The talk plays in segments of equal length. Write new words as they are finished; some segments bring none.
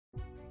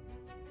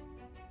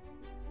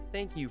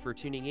Thank you for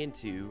tuning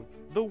into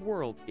The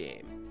World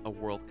Game, a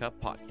World Cup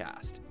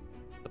podcast.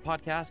 The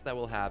podcast that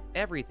will have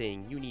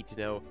everything you need to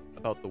know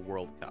about the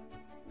World Cup.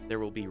 There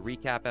will be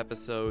recap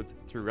episodes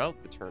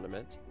throughout the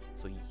tournament,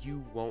 so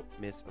you won't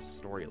miss a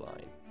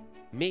storyline.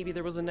 Maybe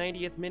there was a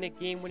 90th minute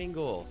game-winning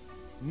goal.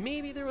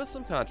 Maybe there was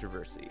some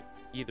controversy.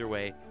 Either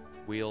way,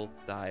 we'll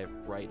dive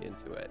right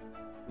into it.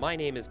 My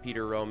name is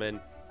Peter Roman.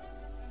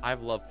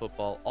 I've loved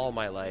football all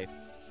my life,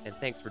 and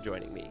thanks for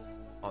joining me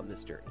on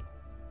this journey.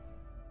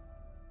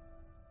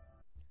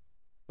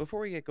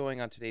 Before we get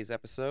going on today's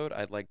episode,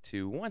 I'd like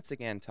to once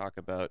again talk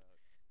about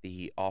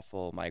the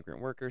awful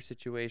migrant worker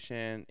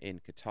situation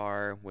in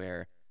Qatar,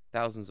 where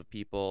thousands of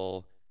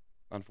people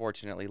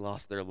unfortunately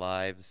lost their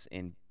lives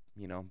in,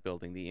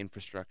 building the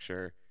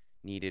infrastructure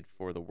needed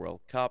for the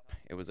World Cup.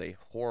 It was a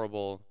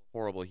horrible,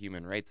 horrible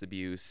human rights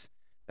abuse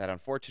that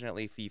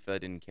unfortunately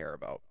FIFA didn't care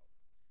about.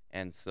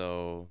 And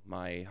so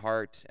my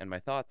heart and my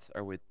thoughts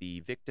are with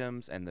the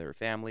victims and their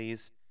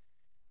families,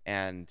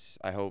 and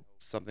I hope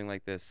something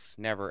like this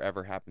never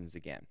ever happens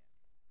again.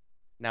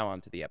 Now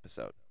on to the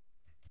episode.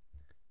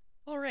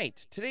 All right,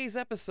 today's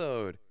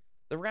episode.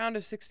 The round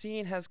of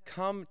 16 has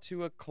come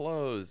to a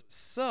close,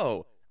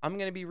 so I'm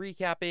going to be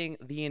recapping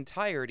the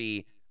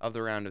entirety of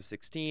the round of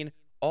 16,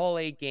 all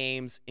 8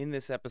 games in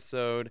this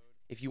episode.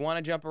 If you want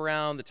to jump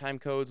around, the time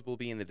codes will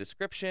be in the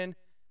description.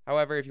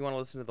 However, if you want to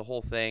listen to the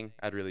whole thing,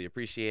 I'd really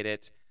appreciate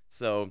it.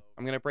 So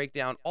I'm going to break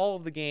down all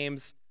of the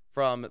games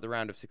from the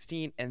round of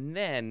 16, and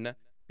then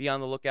be on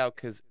the lookout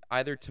because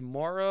either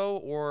tomorrow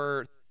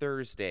or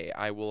Thursday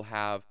I will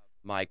have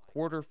my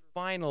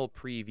quarterfinal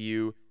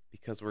preview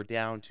because we're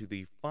down to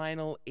the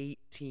final 8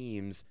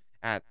 teams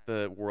at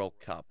the World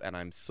Cup, and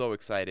I'm so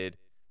excited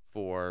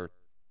for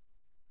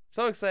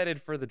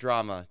the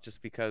drama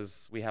just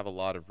because we have a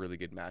lot of really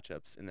good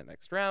matchups in the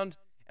next round,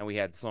 and we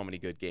had so many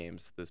good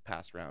games this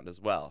past round as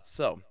well.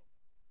 So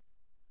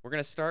we're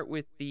going to start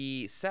with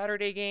the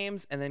Saturday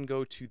games and then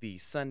go to the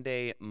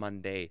Sunday,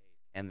 Monday,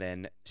 and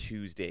then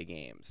Tuesday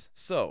games.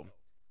 So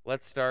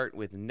let's start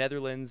with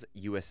Netherlands,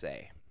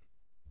 USA.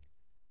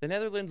 The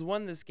Netherlands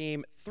won this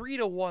game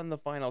 3-1 the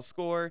final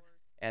score,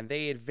 and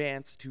they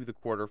advanced to the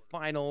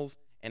quarterfinals,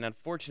 and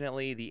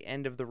unfortunately the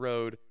end of the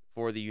road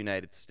for the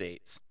United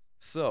States.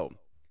 So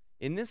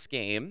in this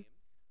game,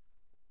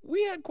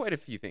 we had quite a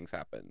few things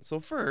happen. So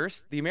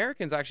first, the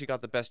Americans actually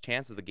got the best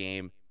chance of the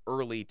game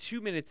early,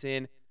 2 minutes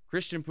in.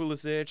 Christian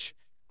Pulisic,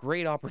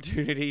 great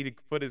opportunity to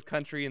put his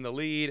country in the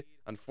lead.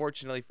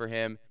 Unfortunately for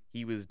him,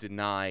 he was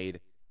denied.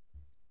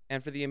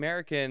 And for the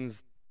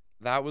Americans,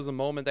 that was a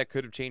moment that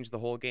could have changed the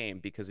whole game,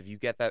 because if you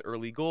get that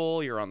early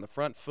goal, you're on the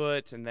front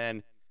foot, and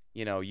then,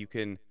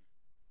 you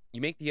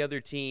make the other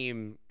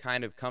team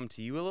kind of come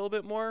to you a little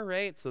bit more,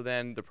 right? So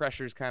then the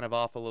pressure's kind of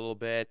off a little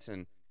bit,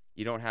 and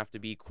you don't have to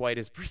be quite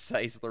as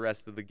precise the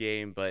rest of the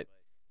game, but,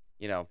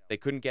 they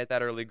couldn't get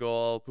that early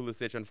goal.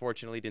 Pulisic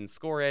unfortunately didn't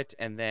score it,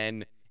 and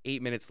then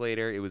 8 minutes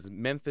later, it was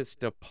Memphis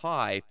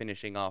Depay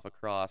finishing off a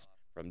cross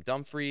from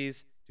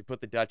Dumfries to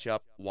put the Dutch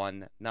up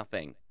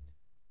 1-0.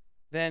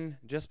 Then,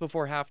 just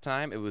before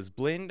halftime, it was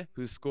Blind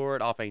who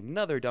scored off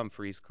another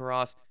Dumfries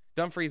cross.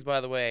 Dumfries,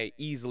 by the way,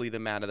 easily the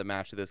man of the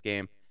match of this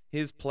game.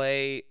 His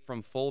play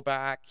from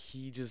fullback,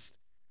 he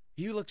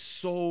looks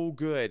so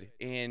good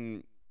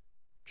in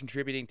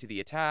contributing to the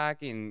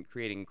attack, in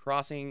creating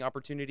crossing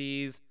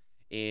opportunities,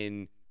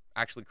 in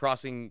actually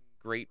crossing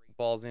great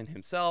balls in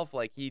himself.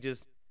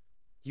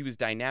 He was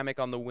dynamic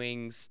on the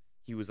wings.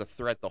 He was a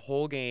threat the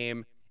whole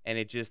game, and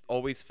it just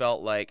always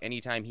felt like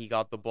anytime he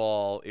got the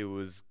ball, it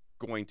was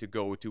going to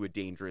go to a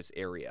dangerous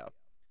area.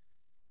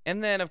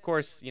 And then, of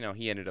course,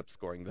 he ended up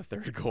scoring the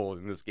third goal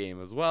in this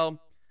game as well.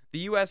 The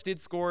U.S.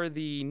 did score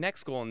the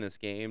next goal in this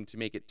game to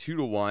make it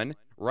 2-1.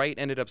 Wright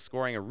ended up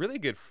scoring a really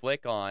good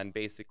flick on,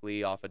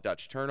 basically off a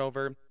Dutch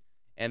turnover.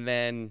 And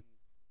then,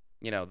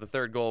 the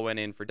third goal went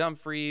in for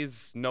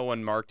Dumfries. No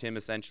one marked him,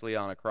 essentially,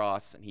 on a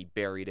cross, and he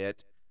buried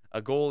it.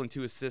 A goal and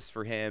 2 assists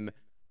for him.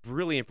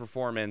 Brilliant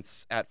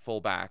performance at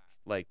fullback.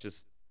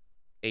 Just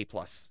A+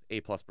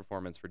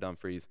 performance for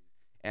Dumfries.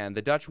 And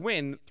the Dutch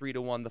win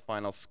 3-1 the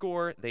final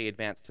score. They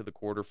advanced to the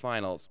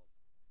quarterfinals.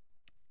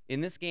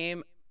 In this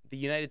game, the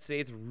United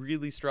States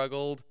really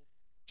struggled.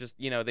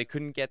 They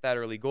couldn't get that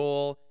early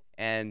goal,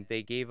 and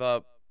they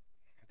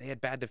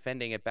had bad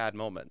defending at bad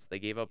moments. They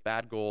gave up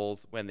bad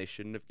goals when they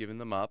shouldn't have given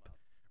them up,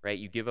 right?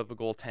 You give up a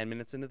goal 10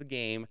 minutes into the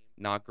game,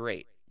 not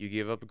great. You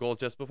give up a goal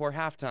just before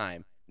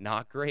halftime,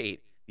 not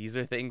great. These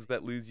are things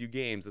that lose you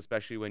games,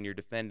 especially when your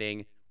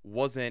defending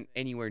wasn't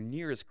anywhere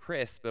near as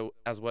crisp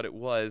as what it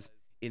was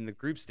in the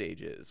group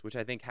stages, which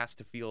I think has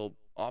to feel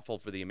awful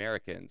for the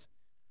Americans.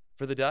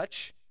 For the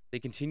Dutch, they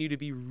continue to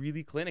be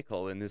really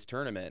clinical in this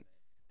tournament.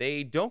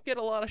 They don't get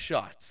a lot of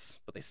shots,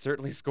 but they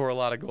certainly score a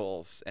lot of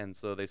goals. And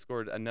so they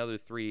scored another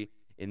 3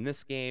 in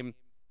this game.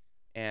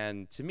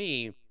 And to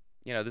me,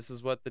 this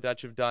is what the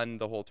Dutch have done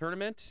the whole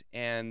tournament.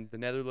 And the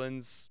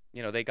Netherlands,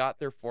 they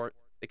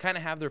kind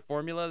of have their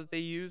formula that they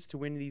use to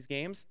win these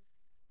games.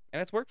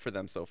 And it's worked for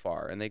them so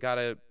far. And they got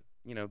to,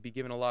 be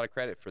given a lot of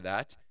credit for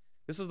that.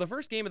 This was the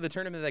first game of the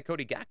tournament that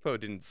Cody Gakpo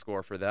didn't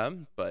score for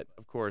them, but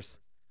of course,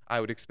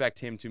 I would expect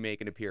him to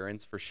make an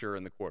appearance for sure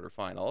in the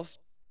quarterfinals.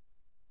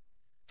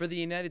 For the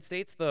United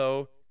States,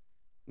 though,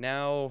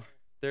 now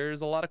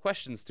there's a lot of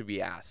questions to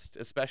be asked,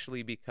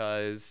 especially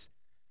because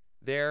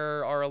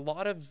there are a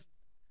lot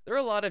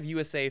of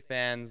USA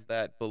fans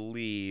that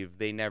believe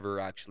they never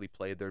actually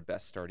played their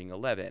best starting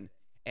 11.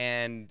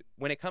 And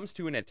when it comes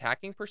to an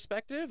attacking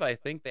perspective, I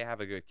think they have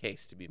a good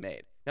case to be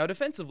made. Now,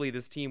 defensively,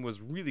 this team was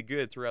really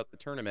good throughout the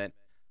tournament,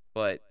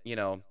 but,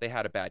 they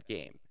had a bad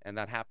game, and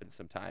that happens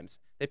sometimes.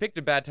 They picked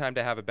a bad time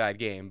to have a bad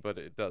game, but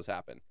it does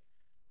happen.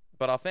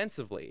 But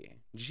offensively,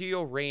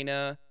 Gio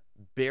Reyna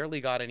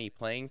barely got any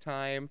playing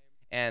time,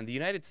 and the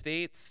United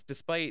States,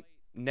 despite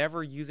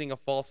never using a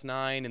false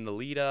nine in the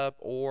lead up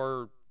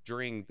or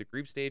during the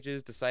group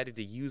stages, decided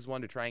to use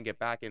one to try and get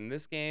back in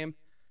this game.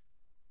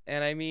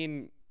 And I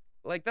mean,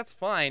 that's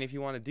fine if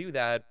you want to do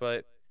that,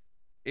 but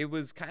it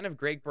was kind of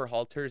Greg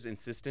Berhalter's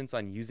insistence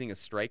on using a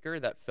striker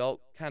that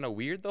felt kind of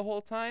weird the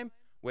whole time,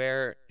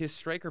 where his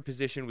striker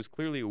position was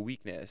clearly a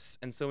weakness.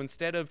 And so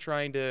instead of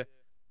trying to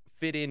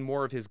fit in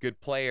more of his good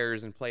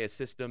players and play a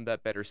system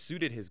that better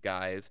suited his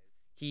guys,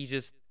 he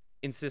just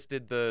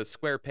insisted the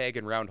square peg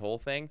and round hole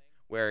thing,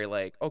 where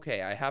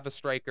okay, I have a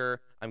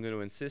striker, I'm going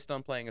to insist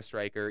on playing a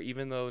striker,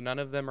 even though none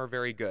of them are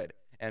very good.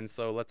 And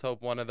so let's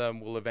hope one of them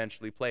will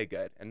eventually play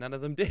good. And none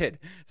of them did.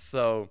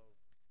 So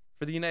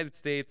for the United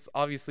States,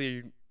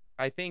 obviously,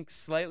 I think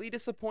slightly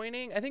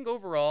disappointing. I think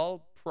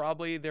overall,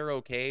 probably they're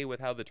okay with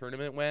how the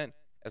tournament went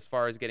as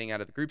far as getting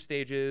out of the group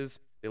stages.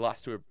 They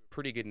lost to a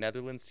pretty good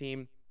Netherlands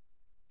team.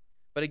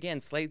 But again,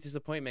 slight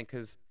disappointment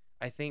because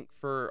I think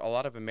for a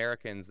lot of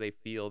Americans, they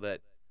feel that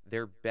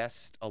their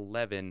best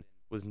 11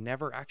 was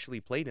never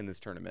actually played in this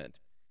tournament.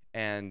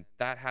 And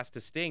that has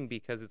to sting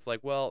because it's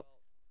well,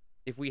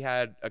 if we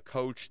had a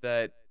coach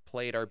that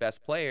played our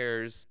best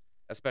players,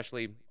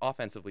 especially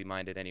offensively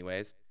minded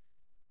anyways,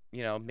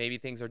 maybe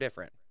things are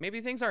different.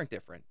 Maybe things aren't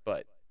different,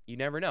 but you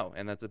never know.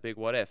 And that's a big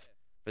what if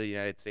for the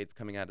United States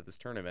coming out of this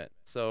tournament.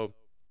 So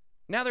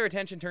now their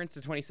attention turns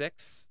to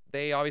 26.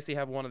 They obviously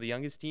have one of the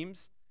youngest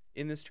teams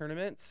in this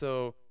tournament.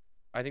 So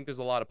I think there's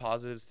a lot of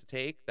positives to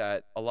take,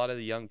 that a lot of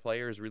the young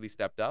players really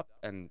stepped up,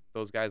 and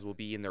those guys will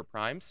be in their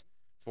primes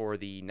for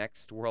the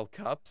next World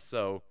Cup.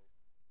 So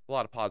a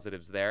lot of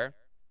positives there.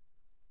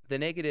 The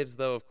negatives,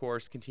 though, of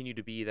course, continue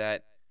to be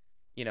that,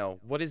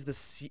 what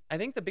is I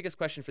think the biggest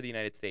question for the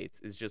United States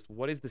is just,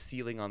 what is the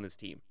ceiling on this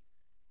team?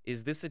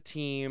 Is this a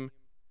team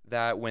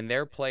that when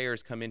their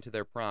players come into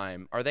their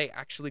prime, are they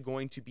actually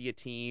going to be a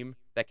team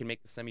that can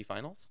make the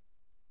semifinals?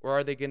 Or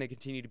are they going to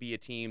continue to be a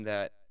team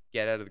that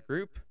get out of the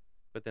group,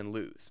 but then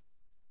lose?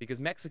 Because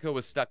Mexico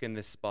was stuck in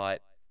this spot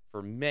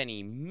for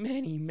many,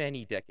 many,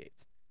 many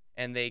decades.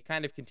 And they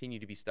kind of continue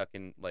to be stuck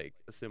in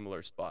a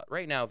similar spot.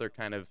 Right now, they're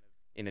kind of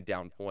in a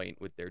down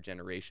point with their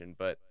generation.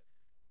 But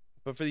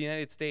for the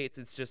United States,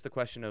 it's just a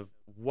question of,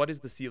 what is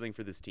the ceiling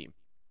for this team?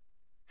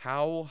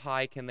 How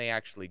high can they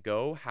actually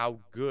go? How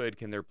good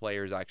can their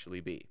players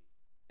actually be?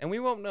 And we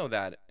won't know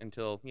that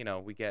until,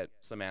 we get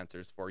some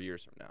answers 4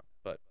 years from now.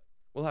 But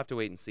we'll have to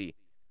wait and see.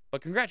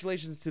 But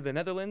congratulations to the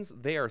Netherlands.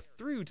 They are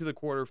through to the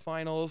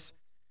quarterfinals.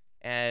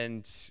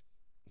 And,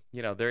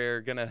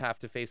 they're going to have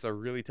to face a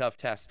really tough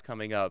test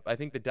coming up. I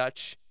think the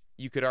Dutch,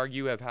 you could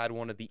argue, have had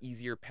one of the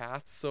easier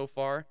paths so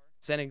far.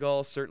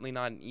 Senegal, certainly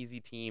not an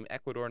easy team.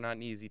 Ecuador, not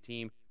an easy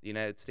team. The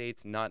United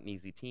States, not an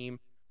easy team.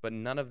 But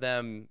none of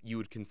them you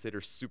would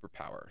consider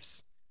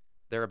superpowers.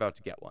 They're about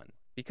to get one.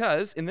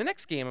 Because in the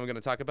next game I'm going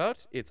to talk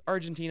about, it's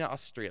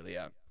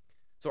Argentina-Australia.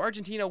 So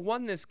Argentina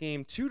won this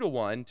game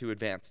 2-1 to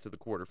advance to the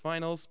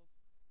quarterfinals.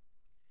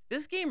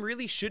 This game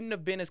really shouldn't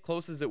have been as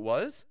close as it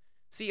was.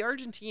 See,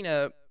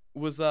 Argentina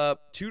was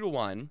up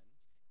 2-1,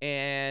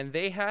 and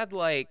they had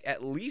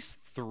at least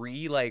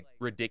 3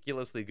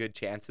 ridiculously good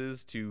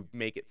chances to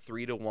make it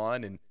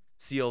 3-1 and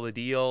seal the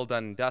deal,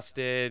 done and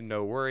dusted,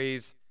 no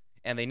worries.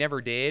 And they never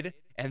did.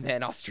 And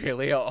then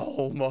Australia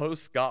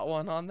almost got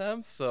one on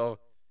them. So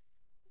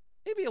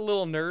maybe a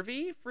little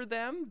nervy for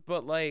them,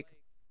 but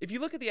if you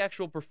look at the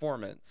actual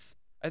performance,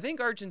 I think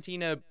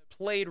Argentina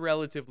played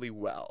relatively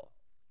well.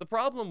 The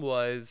problem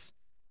was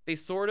they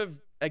sort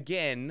of,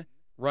 again,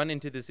 run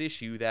into this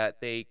issue that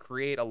they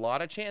create a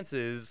lot of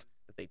chances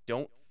that they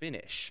don't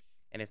finish.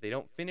 And if they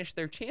don't finish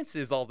their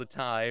chances all the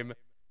time,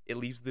 it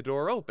leaves the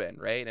door open,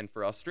 right? And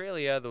for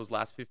Australia, those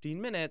last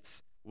 15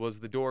 minutes was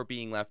the door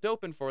being left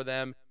open for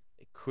them.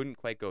 They couldn't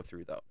quite go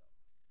through, though.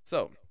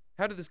 So,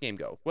 how did this game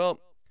go?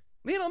 Well,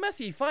 Lionel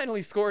Messi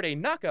finally scored a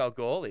knockout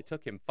goal. It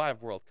took him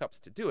 5 World Cups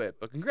to do it,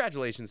 but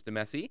congratulations to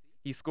Messi.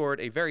 He scored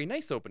a very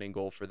nice opening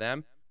goal for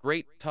them.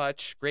 Great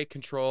touch, great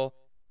control,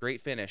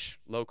 great finish.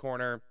 Low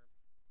corner,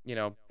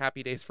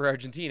 happy days for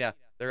Argentina.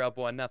 They're up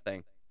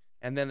 1-0.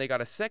 And then they got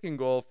a second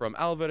goal from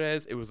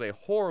Alvarez. It was a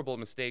horrible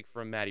mistake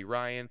from Matty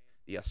Ryan,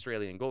 the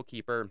Australian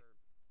goalkeeper,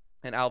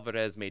 and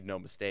Alvarez made no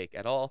mistake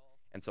at all.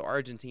 And so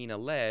Argentina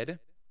led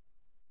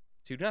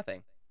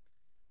 2-0.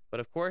 But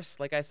of course,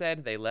 like I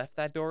said, they left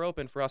that door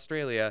open for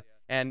Australia.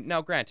 And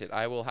now, granted,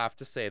 I will have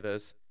to say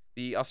this,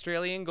 The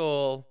Australian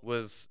goal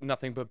was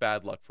nothing but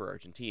bad luck for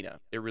Argentina.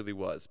 It really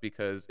was,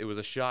 because it was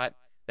a shot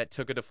that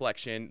took a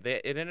deflection.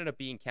 It ended up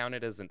being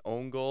counted as an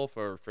own goal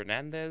for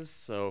Fernandez.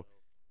 So,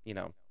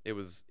 it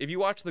was, if you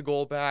watch the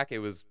goal back, it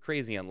was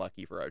crazy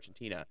unlucky for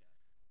Argentina.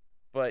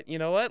 But you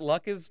know what?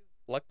 Luck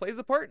plays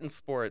a part in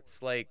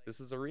sports. Like, this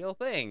is a real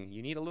thing.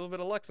 You need a little bit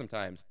of luck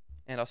sometimes.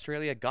 And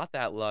Australia got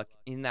that luck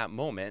in that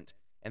moment.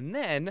 And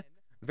then,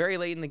 very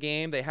late in the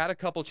game, they had a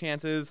couple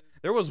chances.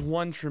 There was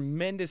one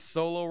tremendous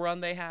solo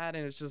run they had,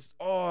 and it's just,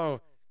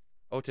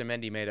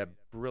 Otamendi made a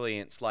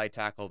brilliant slide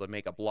tackle to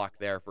make a block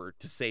there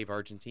to save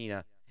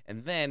Argentina.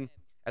 And then,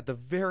 at the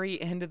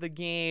very end of the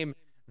game,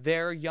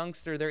 their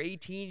youngster, their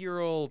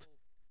 18-year-old,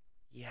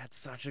 he had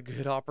such a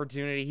good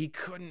opportunity. He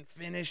couldn't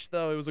finish,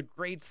 though. It was a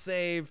great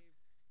save.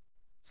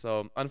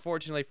 So,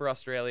 unfortunately for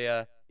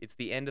Australia, it's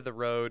the end of the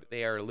road.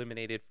 They are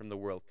eliminated from the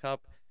World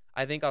Cup.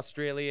 I think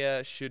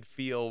Australia should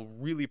feel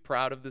really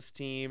proud of this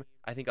team.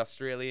 I think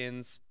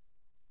Australians,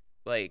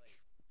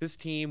 this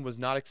team was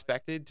not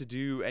expected to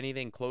do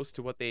anything close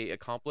to what they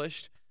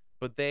accomplished,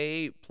 but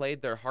they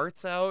played their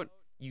hearts out.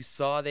 You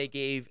saw they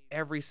gave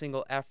every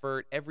single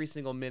effort, every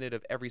single minute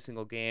of every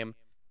single game,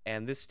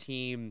 and this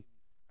team,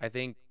 I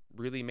think,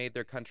 really made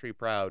their country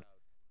proud.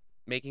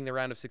 Making the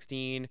round of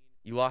 16,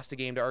 you lost a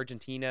game to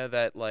Argentina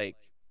that,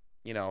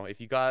 if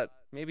you got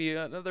maybe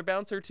another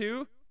bounce or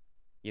two,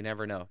 you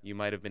never know. You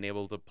might have been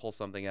able to pull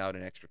something out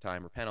in extra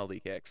time or penalty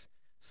kicks.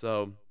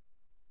 So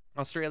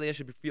Australia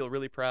should feel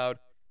really proud.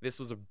 This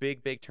was a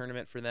big, big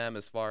tournament for them,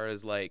 as far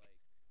as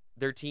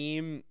their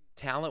team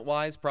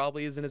talent-wise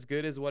probably isn't as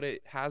good as what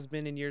it has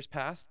been in years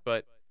past,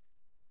 but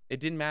it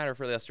didn't matter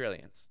for the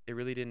Australians. It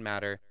really didn't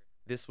matter.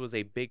 This was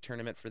a big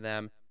tournament for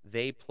them.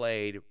 They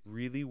played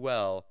really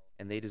well,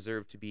 and they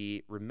deserve to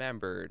be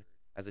remembered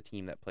as a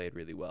team that played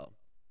really well.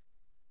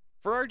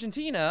 For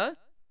Argentina,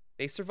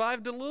 they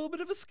survived a little bit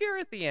of a scare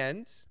at the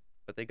end,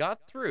 but they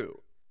got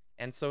through.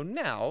 And so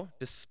now,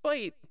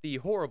 despite the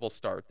horrible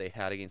start they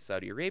had against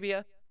Saudi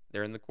Arabia,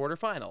 they're in the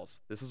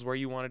quarterfinals. This is where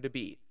you wanted to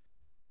be.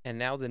 And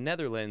now the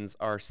Netherlands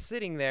are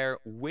sitting there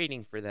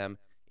waiting for them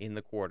in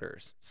the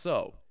quarters.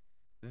 So,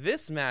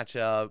 this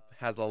matchup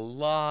has a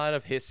lot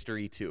of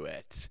history to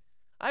it.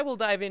 I will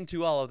dive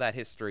into all of that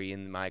history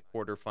in my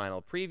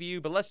quarterfinal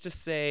preview, but let's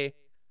just say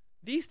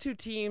these two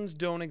teams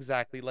don't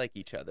exactly like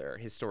each other,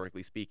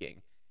 historically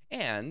speaking.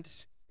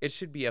 And it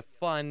should be a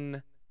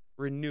fun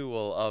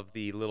renewal of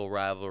the little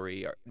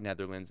rivalry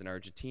Netherlands and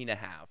Argentina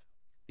have.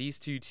 These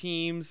two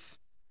teams,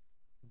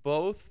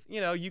 both,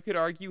 you could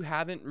argue,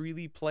 haven't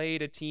really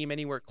played a team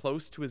anywhere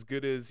close to as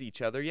good as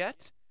each other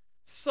yet.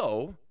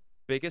 So,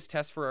 biggest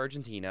test for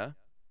Argentina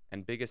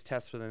and biggest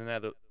test for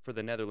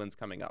the Netherlands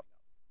coming up.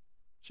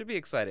 Should be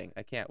exciting.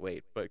 I can't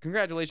wait. But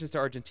congratulations to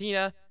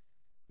Argentina.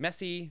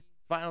 Messi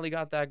finally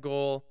got that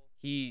goal.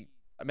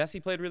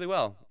 Messi played really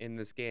well in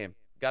this game.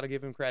 Got to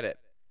give him credit.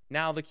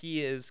 Now the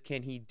key is,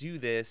 can he do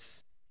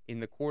this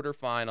in the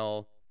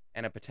quarterfinal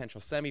and a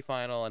potential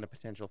semifinal and a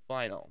potential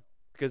final?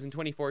 Because in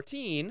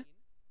 2014,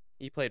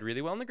 he played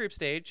really well in the group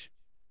stage,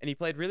 and he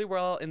played really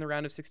well in the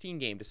round of 16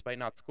 game despite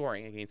not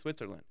scoring against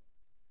Switzerland.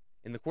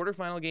 In the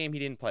quarterfinal game, he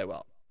didn't play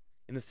well.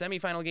 In the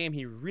semifinal game,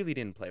 he really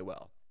didn't play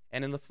well.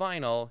 And in the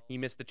final, he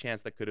missed the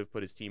chance that could have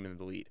put his team in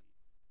the lead.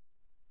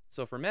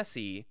 So for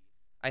Messi,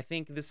 I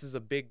think this is a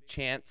big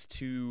chance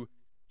to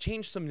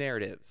change some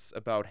narratives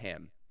about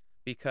him,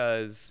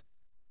 because,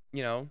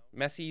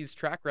 Messi's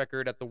track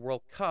record at the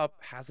World Cup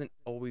hasn't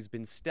always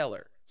been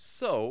stellar.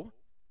 So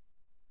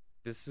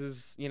this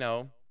is,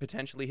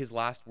 potentially his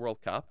last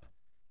World Cup,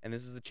 and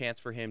this is a chance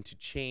for him to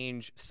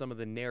change some of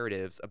the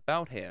narratives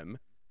about him.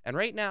 And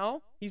right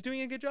now, he's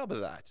doing a good job of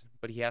that,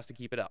 but he has to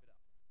keep it up,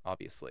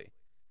 obviously.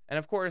 And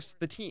of course,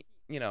 the team,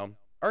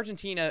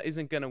 Argentina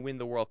isn't going to win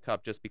the World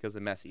Cup just because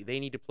of Messi. They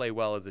need to play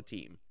well as a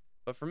team.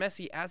 But for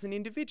Messi as an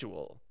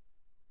individual,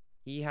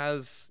 he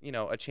has,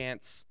 a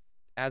chance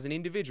as an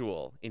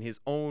individual in his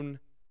own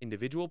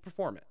individual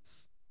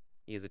performance.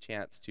 He has a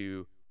chance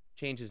to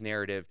change his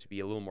narrative to be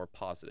a little more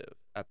positive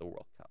at the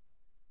World Cup.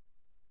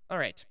 All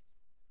right.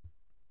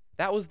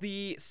 That was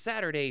the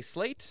Saturday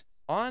slate.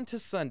 On to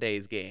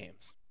Sunday's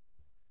games.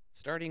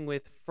 Starting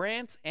with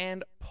France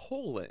and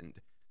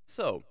Poland.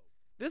 So,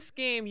 this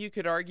game, you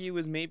could argue,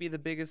 is maybe the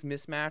biggest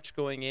mismatch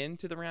going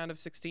into the round of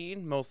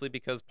 16, mostly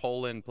because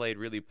Poland played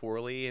really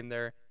poorly in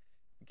their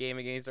game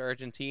against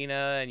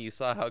Argentina, and you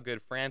saw how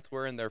good France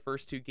were in their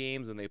first two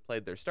games when they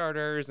played their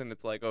starters, and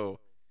it's like, oh,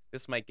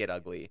 this might get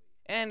ugly.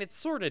 And it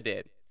sort of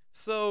did.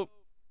 So,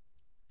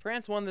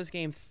 France won this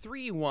game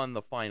 3-1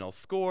 the final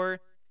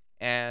score,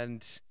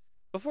 and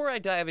before I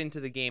dive into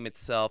the game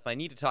itself, I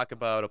need to talk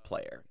about a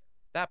player.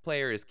 That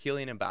player is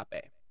Kylian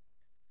Mbappe.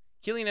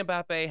 Kylian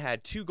Mbappe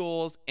had 2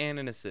 goals and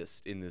an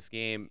assist in this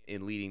game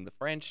in leading the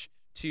French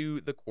to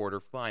the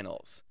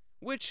quarterfinals,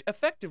 which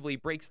effectively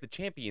breaks the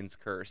champions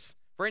curse.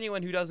 For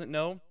anyone who doesn't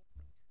know,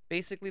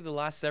 basically the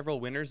last several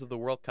winners of the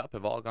World Cup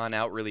have all gone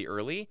out really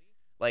early.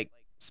 Like,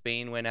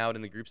 Spain went out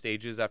in the group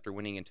stages after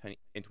winning in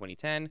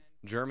 2010.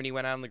 Germany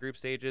went out in the group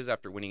stages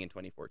after winning in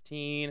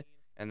 2014.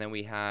 And then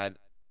we had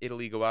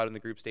Italy go out in the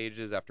group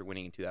stages after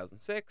winning in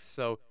 2006.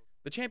 So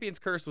the Champions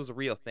Curse was a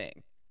real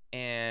thing.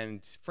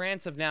 And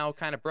France have now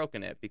kind of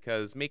broken it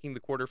because making the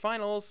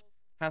quarterfinals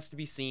has to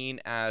be seen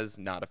as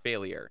not a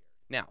failure.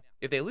 Now,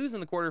 if they lose in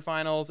the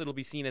quarterfinals, it'll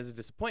be seen as a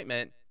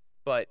disappointment,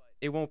 but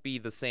it won't be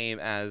the same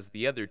as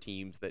the other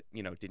teams that,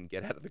 didn't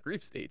get out of the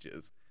group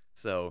stages.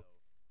 So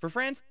for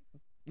France,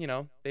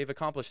 they've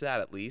accomplished that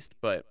at least.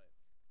 But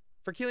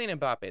for Kylian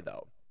Mbappe,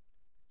 though,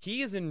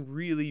 he is in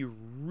really,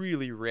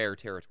 really rare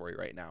territory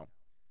right now.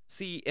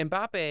 See,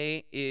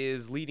 Mbappe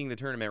is leading the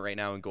tournament right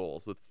now in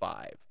goals with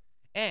 5.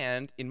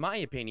 And, in my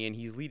opinion,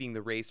 he's leading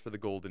the race for the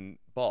Golden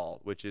Ball,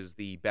 which is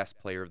the best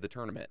player of the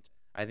tournament.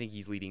 I think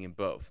he's leading in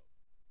both.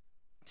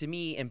 To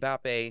me,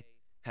 Mbappe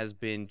has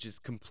been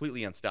just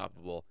completely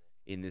unstoppable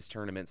in this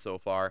tournament so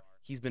far.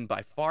 He's been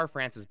by far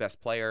France's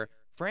best player.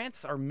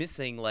 France are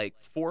missing like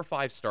 4 or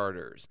 5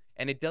 starters,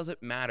 and it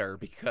doesn't matter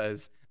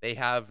because they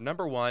have,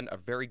 number one, a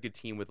very good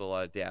team with a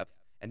lot of depth,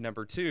 and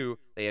number 2,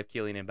 they have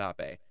Kylian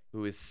Mbappe,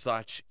 who is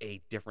such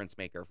a difference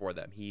maker for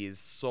them. He is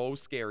so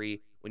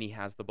scary when he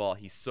has the ball.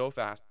 He's so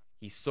fast,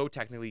 he's so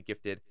technically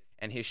gifted,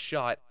 and his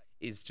shot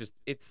is just,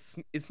 it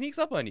sneaks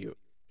up on you.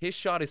 His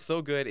shot is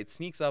so good, it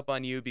sneaks up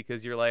on you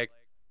because you're like,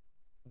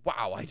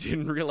 wow, I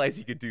didn't realize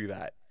he could do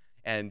that.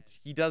 And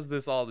he does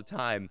this all the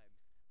time.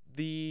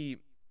 The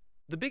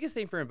biggest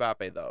thing for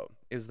Mbappe, though,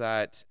 is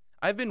that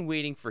I've been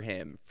waiting for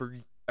him for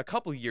a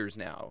couple years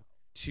now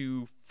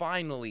to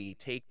finally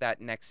take that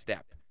next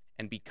step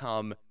and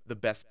become the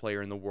best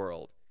player in the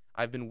world.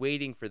 I've been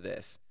waiting for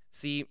this.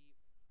 See,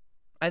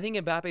 I think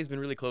Mbappe's been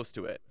really close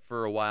to it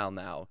for a while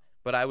now,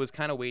 but I was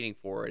kind of waiting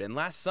for it. And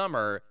last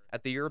summer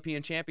at the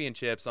European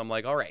Championships, I'm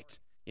like, all right,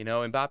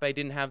 Mbappe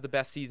didn't have the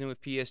best season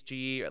with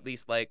PSG, at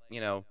least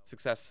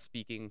success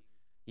speaking.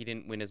 He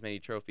didn't win as many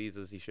trophies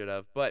as he should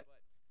have, but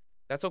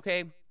that's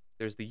okay.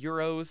 There's the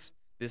Euros.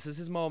 This is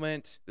his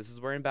moment. This is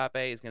where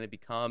Mbappe is going to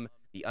become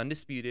the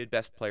undisputed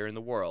best player in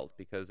the world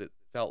because it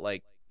felt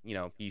like,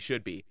 he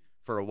should be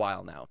for a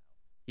while now.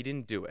 He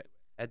didn't do it.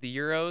 At the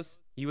Euros,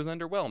 he was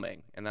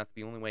underwhelming, and that's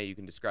the only way you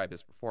can describe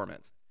his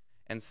performance.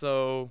 And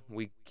so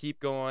we keep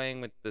going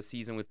with the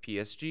season with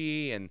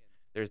PSG, and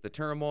there's the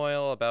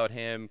turmoil about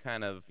him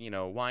kind of,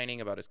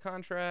 whining about his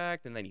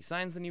contract, and then he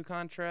signs the new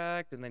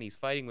contract, and then he's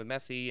fighting with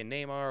Messi and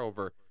Neymar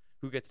over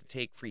who gets to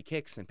take free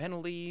kicks and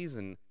penalties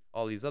and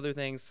all these other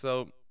things.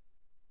 So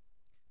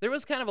there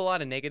was kind of a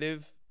lot of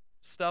negative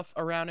stuff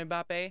around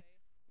Mbappe,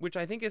 which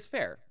I think is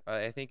fair.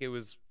 I think it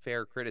was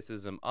fair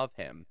criticism of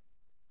him.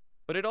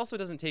 But it also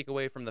doesn't take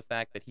away from the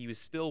fact that he was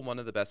still one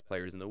of the best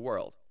players in the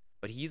world.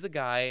 But he's a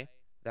guy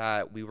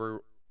that we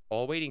were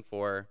all waiting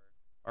for.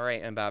 All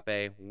right,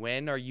 Mbappe,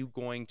 when are you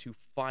going to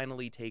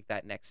finally take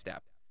that next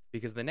step?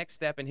 Because the next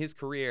step in his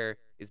career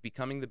is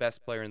becoming the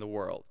best player in the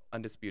world,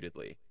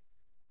 undisputedly.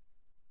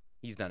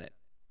 He's done it.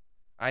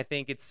 I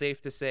think it's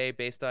safe to say,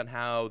 based on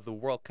how the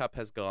World Cup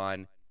has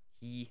gone,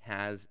 he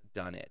has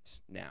done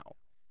it now.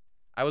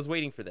 I was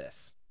waiting for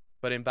this,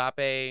 but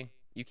Mbappe,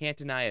 you can't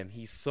deny him.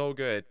 He's so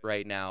good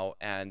right now,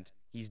 and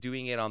he's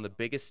doing it on the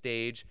biggest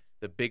stage,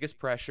 the biggest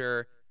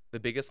pressure, the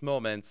biggest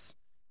moments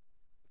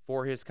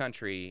for his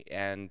country,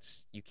 and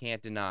you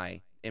can't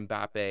deny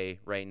Mbappe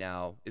right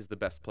now is the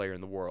best player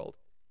in the world.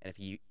 And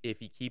if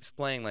he keeps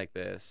playing like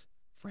this,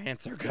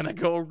 France are going to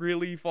go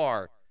really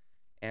far.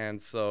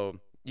 And so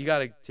you got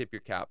to tip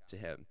your cap to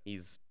him.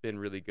 He's been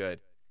really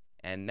good.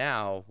 And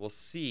now we'll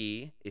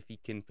see if he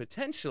can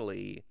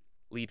potentially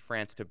lead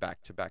France to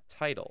back-to-back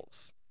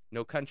titles.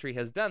 No country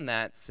has done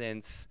that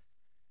since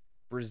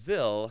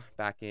Brazil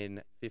back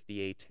in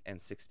 58 and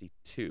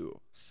 62.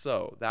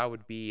 So that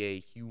would be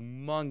a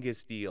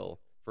humongous deal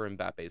for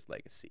Mbappe's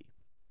legacy.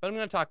 But I'm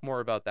going to talk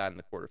more about that in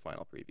the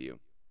quarterfinal preview.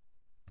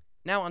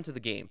 Now onto the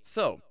game.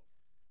 So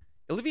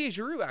Olivier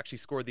Giroud actually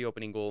scored the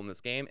opening goal in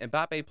this game.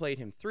 Mbappe played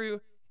him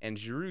through, and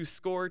Giroud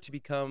scored to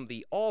become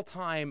the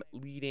all-time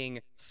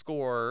leading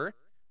scorer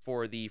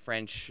for the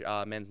French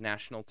men's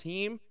national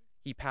team.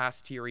 He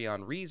passed Thierry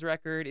Henry's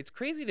record. It's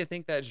crazy to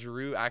think that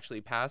Giroud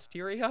actually passed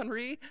Thierry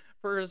Henry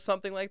for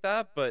something like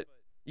that, but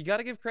you got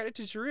to give credit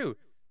to Giroud.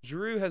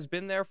 Giroud has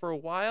been there for a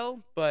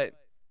while, but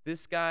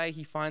this guy,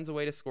 he finds a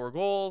way to score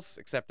goals,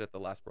 except at the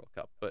last World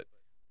Cup, but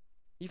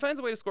he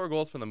finds a way to score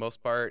goals for the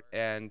most part,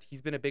 and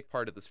he's been a big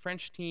part of this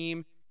French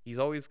team. He's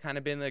always kind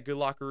of been the good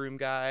locker room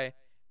guy,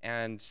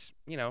 and,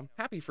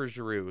 happy for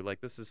Giroud.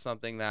 Like, this is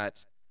something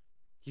that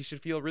he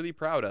should feel really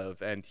proud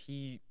of, and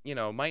he,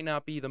 might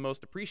not be the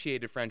most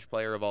appreciated French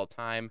player of all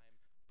time,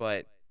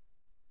 but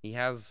he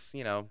has,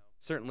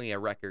 certainly a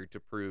record to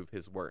prove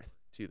his worth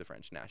to the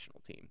French national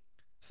team.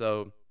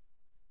 So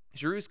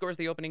Giroud scores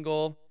the opening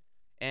goal,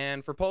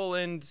 and for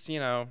Poland,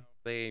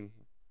 they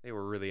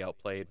were really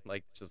outplayed.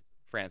 Like, just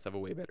France have a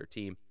way better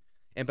team.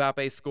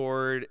 Mbappe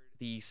scored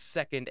the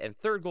second and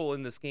third goal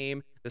in this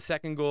game. The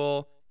second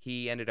goal,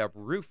 he ended up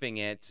roofing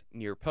it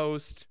near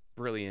post,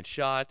 brilliant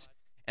shot,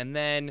 and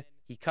then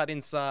he cut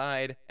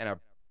inside, and a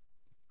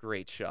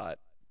great shot,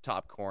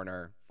 top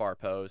corner, far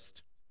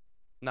post.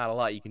 Not a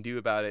lot you can do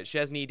about it.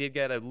 Szczesny did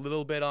get a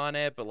little bit on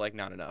it, but,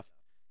 not enough.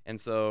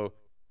 And so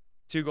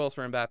 2 goals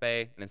for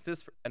Mbappe, an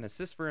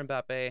assist for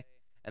Mbappe.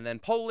 And then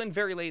Poland,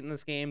 very late in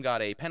this game,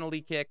 got a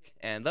penalty kick.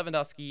 And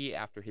Lewandowski,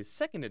 after his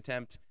second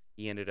attempt,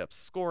 he ended up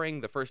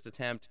scoring. The first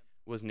attempt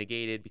was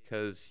negated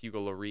because Hugo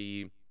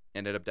Lloris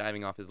ended up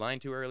diving off his line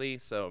too early.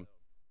 So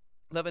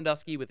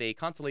Lewandowski with a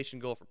consolation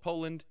goal for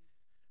Poland.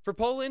 For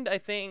Poland, I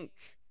think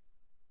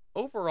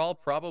overall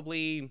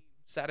probably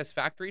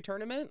satisfactory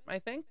tournament, I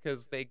think,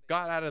 because they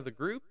got out of the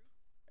group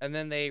and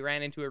then they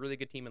ran into a really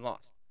good team and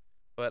lost.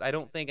 But I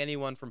don't think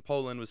anyone from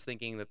Poland was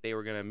thinking that they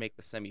were going to make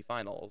the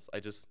semifinals.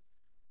 I just,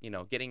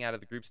 getting out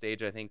of the group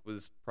stage, I think,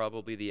 was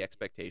probably the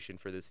expectation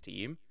for this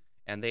team,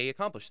 and they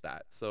accomplished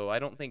that. So I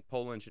don't think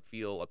Poland should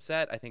feel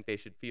upset. I think they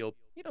should feel,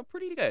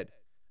 pretty good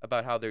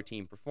about how their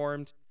team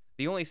performed.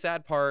 The only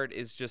sad part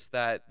is just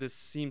that this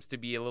seems to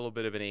be a little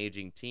bit of an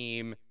aging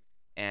team,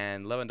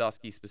 and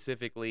Lewandowski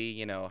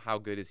specifically, how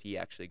good is he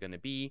actually going to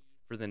be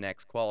for the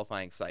next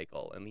qualifying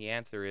cycle? And the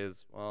answer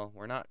is, well,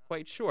 we're not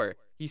quite sure.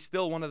 He's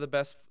still one of the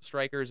best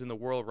strikers in the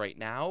world right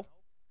now,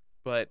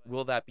 but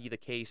will that be the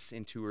case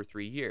in 2 or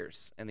 3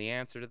 years? And the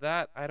answer to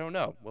that, I don't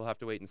know. We'll have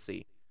to wait and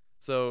see.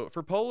 So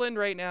for Poland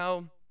right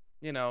now,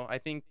 I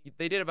think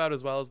they did about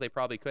as well as they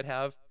probably could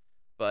have,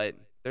 but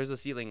there's a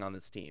ceiling on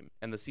this team,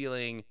 and the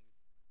ceiling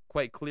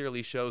quite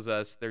clearly shows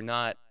us they're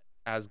not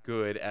as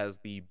good as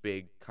the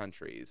big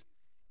countries,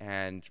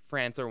 and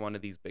France are one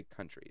of these big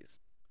countries.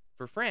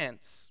 For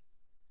France,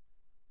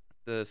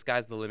 the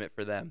sky's the limit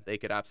for them. They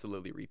could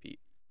absolutely repeat.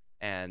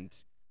 And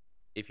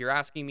if you're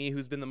asking me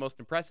who's been the most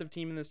impressive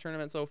team in this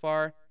tournament so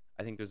far,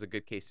 I think there's a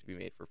good case to be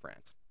made for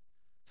France.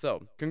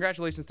 So,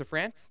 congratulations to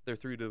France. They're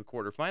through to the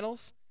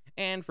quarterfinals.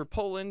 And for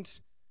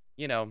Poland,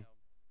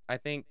 I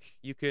think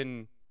you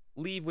can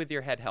leave with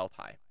your head held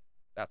high.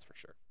 That's for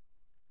sure.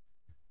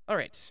 All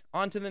right,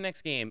 on to the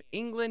next game,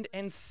 England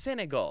and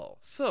Senegal.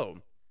 So,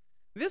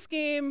 this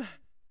game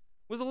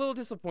was a little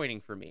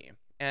disappointing for me.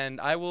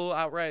 And I will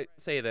outright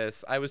say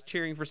this, I was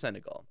cheering for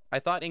Senegal. I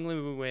thought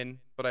England would win,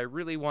 but I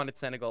really wanted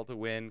Senegal to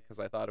win because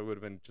I thought it would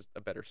have been just a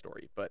better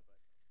story. But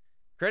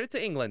credit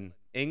to England.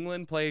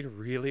 England played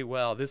really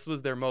well. This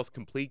was their most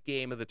complete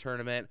game of the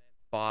tournament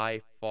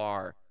by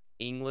far.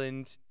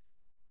 England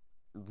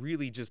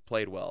really just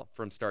played well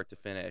from start to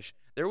finish.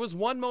 There was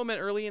one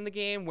moment early in the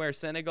game where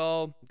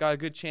Senegal got a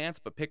good chance,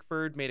 but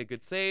Pickford made a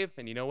good save.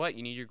 And you know what?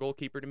 You need your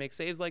goalkeeper to make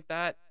saves like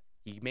that.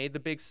 He made the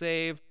big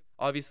save.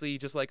 Obviously,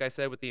 just like I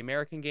said with the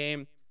American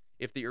game,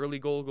 if the early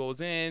goal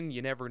goes in,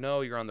 you never know.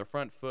 You're on the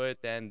front foot,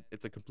 then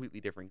it's a completely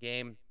different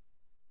game.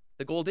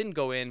 The goal didn't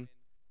go in.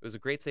 It was a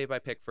great save by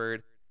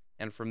Pickford.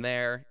 And from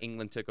there,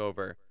 England took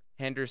over.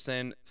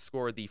 Henderson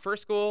scored the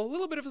first goal. A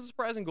little bit of a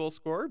surprising goal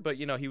scorer, but,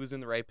 he was in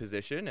the right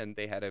position, and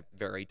they had a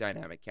very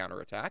dynamic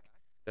counterattack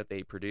that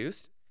they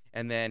produced.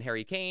 And then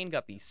Harry Kane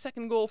got the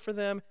second goal for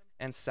them,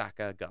 and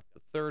Saka got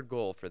the third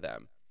goal for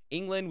them.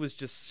 England was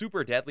just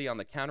super deadly on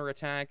the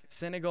counterattack.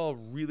 Senegal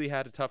really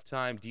had a tough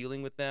time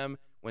dealing with them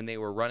when they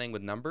were running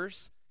with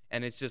numbers.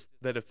 And it's just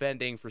the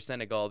defending for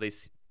Senegal, they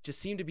just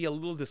seemed to be a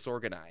little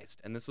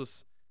disorganized. And this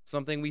was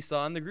something we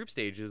saw in the group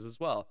stages as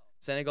well.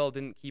 Senegal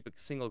didn't keep a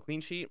single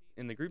clean sheet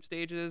in the group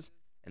stages,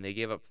 and they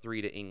gave up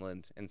 3 to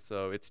England. And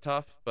so it's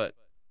tough, but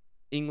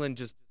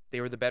England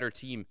they were the better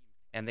team,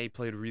 and they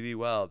played really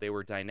well. They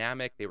were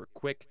dynamic, they were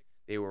quick,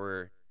 they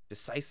were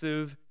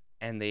decisive,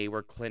 and they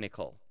were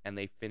clinical, and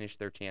they finished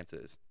their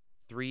chances.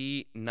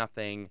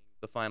 3-0,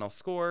 the final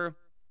score.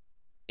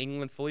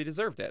 England fully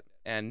deserved it.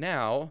 And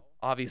now,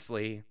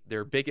 obviously,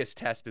 their biggest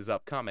test is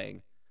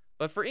upcoming.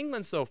 But for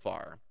England so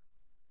far,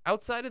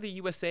 outside of the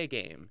USA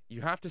game,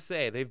 you have to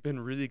say they've been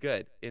really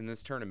good in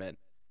this tournament.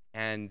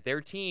 And their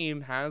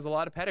team has a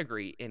lot of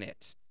pedigree in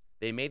it.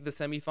 They made the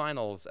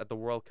semifinals at the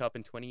World Cup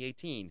in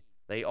 2018.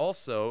 They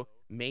also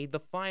made the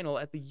final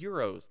at the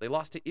Euros. They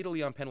lost to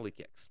Italy on penalty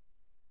kicks.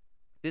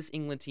 This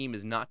England team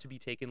is not to be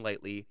taken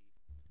lightly,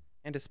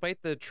 and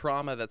despite the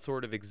trauma that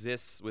sort of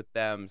exists with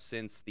them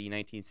since the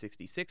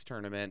 1966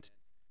 tournament,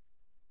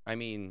 I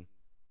mean,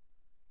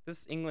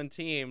 this England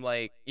team,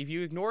 if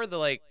you ignore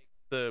the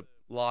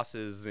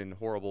losses in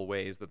horrible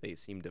ways that they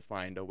seem to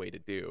find a way to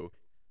do,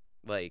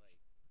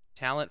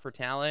 talent for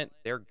talent,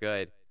 they're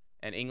good,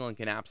 and England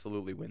can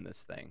absolutely win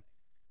this thing.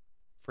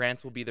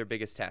 France will be their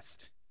biggest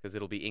test, because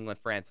it'll be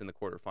England-France in the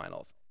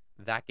quarterfinals.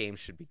 That game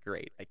should be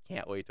great. I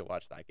can't wait to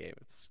watch that game.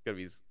 It's going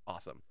to be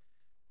awesome.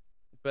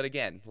 But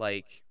again,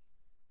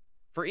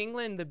 for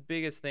England, the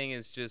biggest thing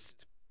is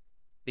just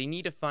they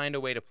need to find a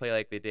way to play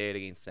like they did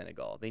against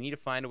Senegal. They need to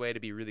find a way to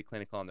be really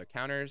clinical on their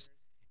counters.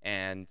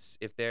 And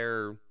if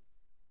they're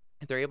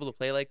able to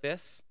play like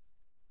this,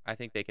 I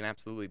think they can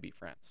absolutely beat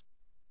France.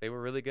 They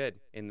were really good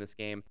in this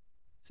game.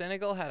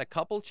 Senegal had a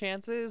couple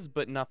chances,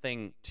 but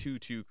nothing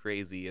too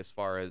crazy as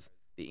far as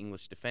the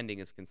English defending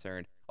is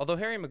concerned. Although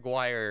Harry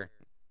Maguire,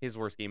 his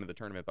worst game of the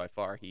tournament by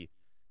far, he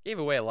gave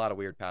away a lot of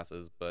weird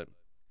passes. But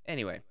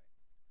anyway,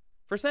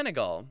 for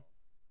Senegal,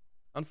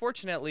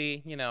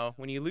 unfortunately,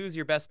 when you lose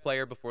your best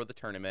player before the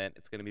tournament,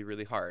 it's going to be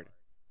really hard.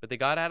 But they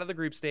got out of the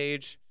group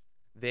stage.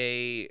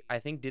 They, I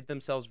think, did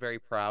themselves very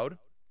proud.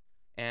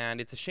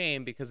 And it's a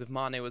shame because if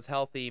Mane was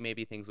healthy,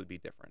 maybe things would be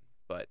different.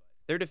 But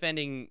their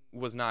defending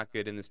was not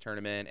good in this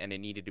tournament, and it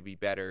needed to be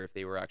better if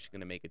they were actually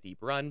going to make a deep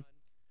run.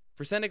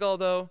 For Senegal,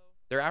 though,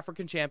 they're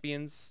African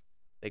champions.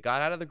 They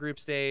got out of the group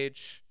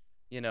stage.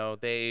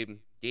 They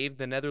gave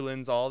the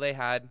Netherlands all they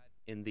had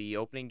in the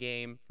opening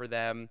game for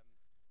them.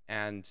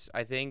 And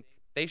I think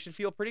they should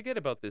feel pretty good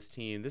about this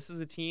team. This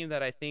is a team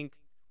that I think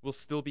will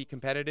still be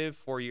competitive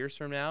 4 years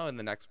from now in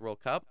the next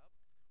World Cup.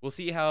 We'll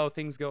see how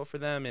things go for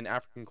them in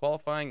African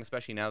qualifying,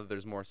 especially now that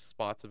there's more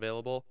spots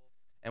available.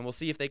 And we'll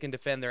see if they can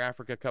defend their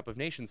Africa Cup of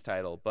Nations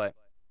title. But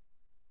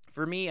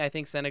for me, I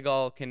think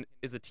Senegal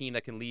is a team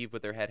that can leave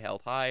with their head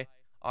held high.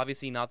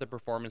 Obviously not the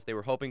performance they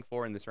were hoping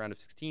for in this round of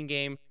 16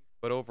 game,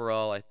 but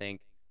overall I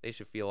think they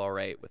should feel all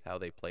right with how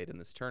they played in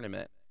this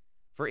tournament.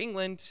 For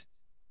England,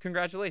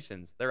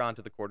 congratulations, they're on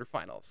to the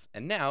quarterfinals,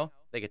 and now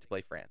they get to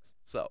play France.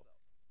 So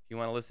if you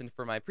want to listen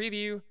for my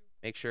preview,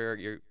 make sure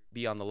you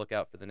be on the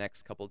lookout for the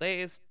next couple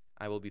days.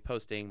 I will be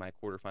posting my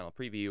quarterfinal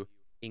preview.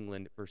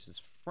 England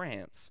versus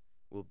France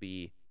will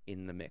be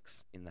in the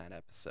mix in that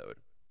episode.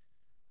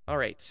 All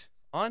right,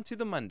 on to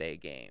the Monday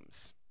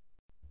games.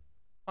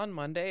 On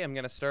Monday, I'm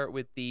going to start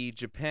with the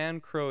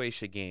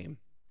Japan-Croatia game.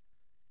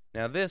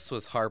 Now, this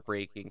was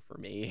heartbreaking for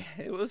me.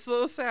 It was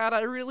so sad.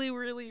 I really,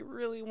 really,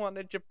 really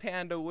wanted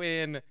Japan to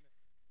win.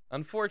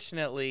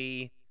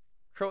 Unfortunately,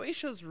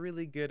 Croatia's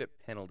really good at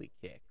penalty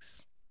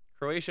kicks.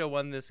 Croatia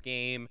won this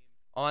game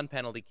on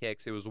penalty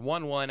kicks. It was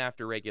 1-1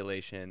 after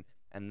regulation,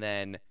 and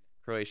then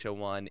Croatia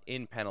won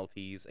in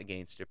penalties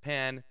against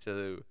Japan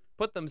to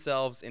put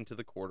themselves into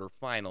the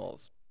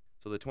quarterfinals.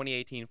 So the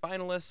 2018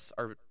 finalists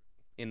are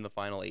in the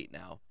final 8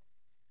 now.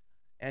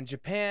 And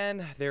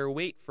Japan, their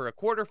wait for a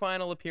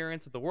quarterfinal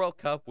appearance at the World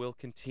Cup will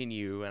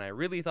continue, and I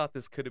really thought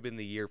this could have been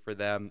the year for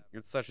them.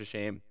 It's such a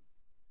shame.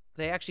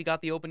 They actually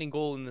got the opening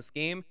goal in this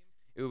game.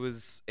 It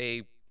was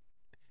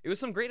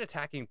some great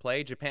attacking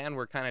play. Japan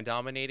were kind of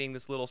dominating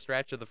this little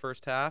stretch of the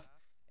first half,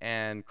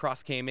 and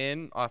cross came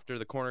in after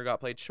the corner got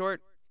played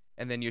short,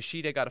 and then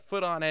Yoshida got a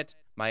foot on it.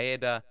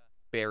 Maeda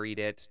buried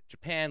it.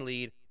 Japan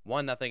lead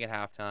 1-0 at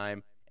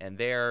halftime, and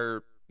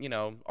they're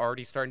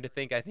already starting to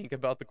think, I think,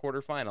 about the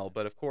quarterfinal.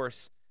 But of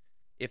course,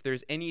 if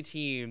there's any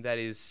team that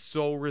is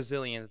so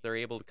resilient that they're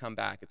able to come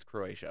back, it's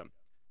Croatia.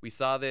 We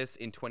saw this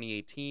in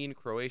 2018.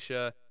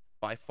 Croatia,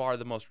 by far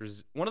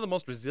one of the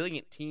most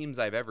resilient teams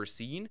I've ever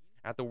seen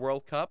at the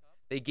World Cup.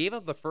 They gave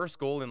up the first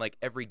goal in like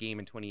every game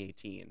in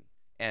 2018,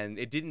 and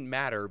it didn't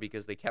matter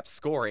because they kept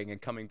scoring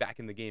and coming back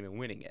in the game and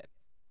winning it.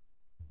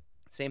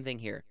 Same thing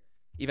here.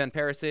 Ivan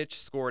Perisic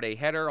scored a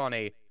header on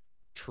a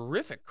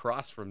terrific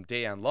cross from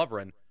Dejan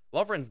Lovren.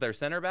 Lovren's their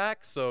center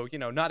back, so,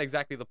 not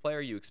exactly the player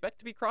you expect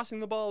to be crossing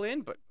the ball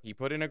in, but he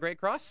put in a great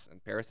cross,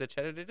 and Perisic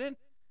headed it in.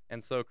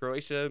 And so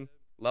Croatia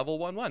level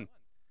 1-1.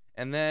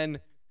 And then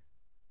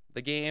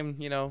the game,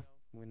 no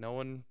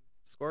one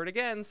scored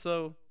again,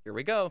 so here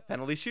we go.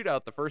 Penalty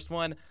shootout, the first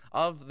one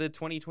of the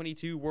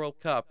 2022 World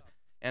Cup.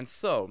 And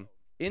so,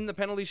 in the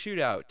penalty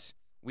shootout,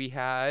 we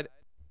had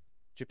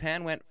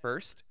Japan went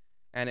first,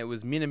 and it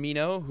was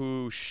Minamino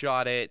who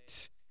shot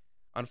it,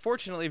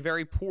 unfortunately,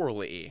 very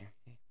poorly.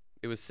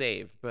 It was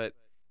saved, but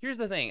here's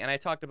the thing, and I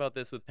talked about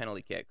this with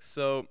penalty kicks.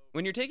 So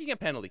when you're taking a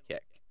penalty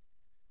kick,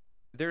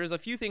 there's a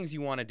few things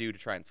you want to do to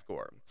try and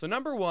score. So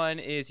number one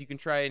is you can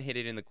try and hit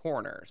it in the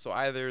corner. So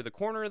either the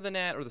corner of the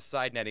net or the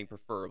side netting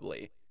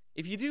preferably.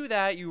 If you do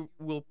that, you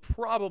will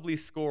probably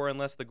score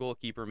unless the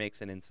goalkeeper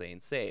makes an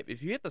insane save.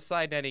 If you hit the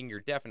side netting,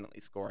 you're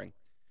definitely scoring.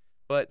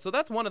 So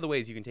that's one of the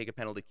ways you can take a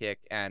penalty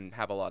kick and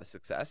have a lot of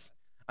success.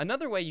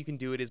 Another way you can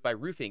do it is by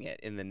roofing it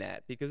in the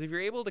net, because if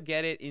you're able to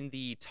get it in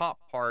the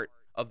top part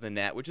of the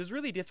net, which is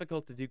really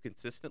difficult to do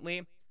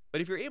consistently, but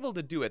if you're able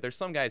to do it, there's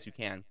some guys who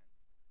can,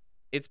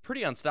 it's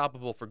pretty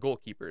unstoppable for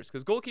goalkeepers,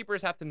 because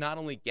goalkeepers have to not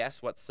only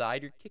guess what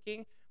side you're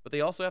kicking, but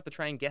they also have to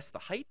try and guess the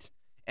height.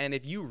 And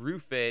if you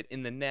roof it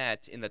in the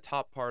net in the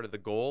top part of the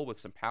goal with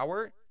some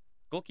power,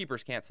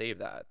 goalkeepers can't save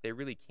that. They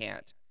really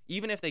can't.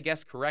 Even if they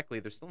guess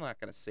correctly, they're still not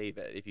going to save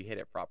it if you hit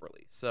it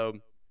properly. So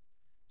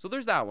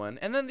there's that one.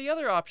 And then the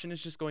other option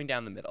is just going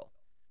down the middle.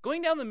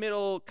 Going down the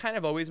middle kind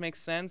of always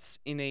makes sense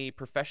in a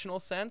professional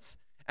sense.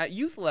 At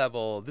youth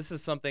level, this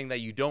is something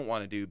that you don't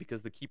want to do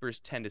because the keepers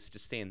tend to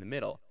just stay in the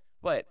middle.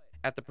 But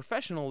at the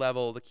professional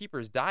level, the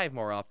keepers dive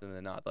more often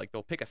than not. Like,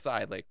 they'll pick a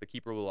side. Like, the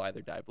keeper will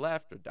either dive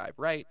left or dive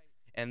right.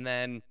 And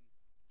then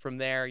from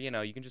there, you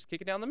can just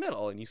kick it down the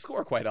middle and you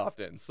score quite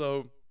often.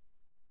 So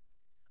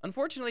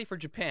unfortunately for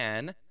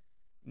Japan,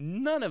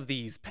 none of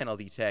these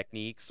penalty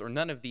techniques or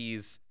none of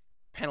these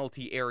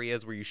penalty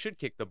areas where you should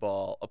kick the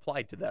ball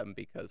applied to them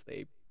because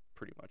they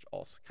pretty much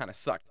all kind of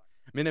sucked.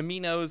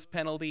 Minamino's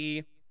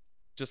penalty,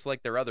 just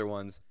like their other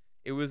ones,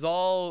 it was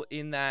all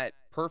in that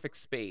perfect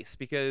space,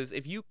 because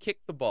if you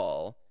kick the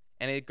ball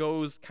and it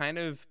goes kind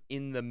of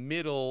in the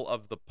middle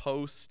of the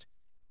post,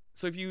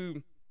 so if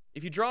you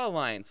draw a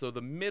line, so the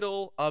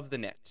middle of the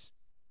net,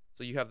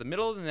 so you have the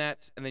middle of the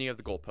net and then you have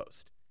the goal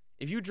post.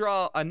 If you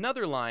draw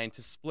another line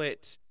to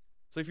split,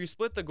 so if you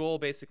split the goal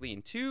basically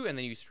in two and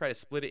then you try to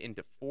split it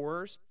into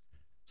fours,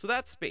 so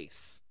that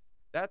space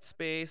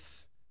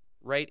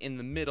right in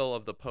the middle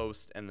of the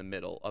post and the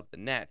middle of the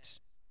net,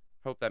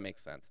 Hope that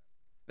makes sense.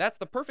 That's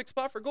the perfect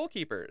spot for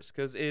goalkeepers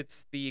because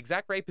it's the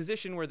exact right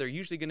position where they're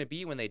usually going to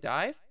be when they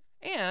dive.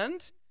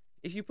 And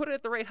if you put it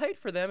at the right height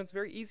for them, it's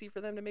very easy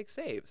for them to make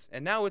saves.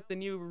 And now with the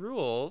new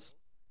rules,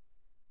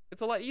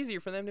 it's a lot easier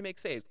for them to make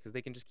saves because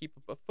they can just keep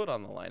a foot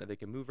on the line and they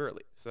can move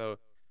early. So,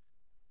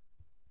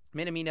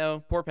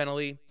 Minamino, poor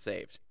penalty,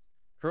 saved.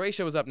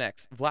 Croatia was up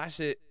next.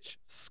 Vlasic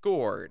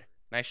scored.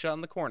 Nice shot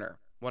in the corner.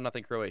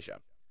 1-0 Croatia.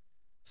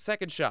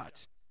 Second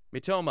shot,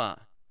 Mitoma.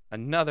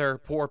 Another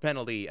poor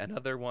penalty.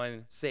 Another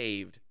one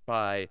saved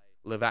by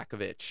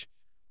Livakovic.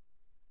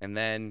 And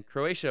then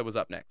Croatia was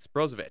up next.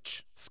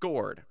 Brozovic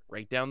scored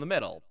right down the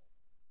middle.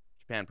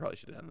 Japan probably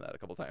should have done that a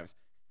couple times.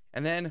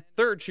 And then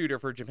third shooter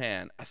for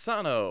Japan,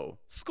 Asano,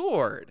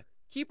 scored.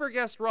 Keeper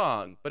guessed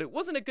wrong, but it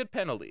wasn't a good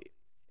penalty.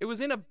 It was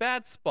in a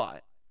bad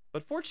spot.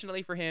 But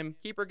fortunately for him,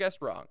 keeper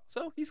guessed wrong.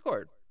 So he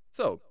scored.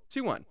 So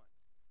 2-1.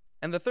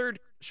 And the third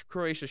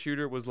Croatia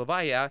shooter was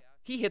Lavaya.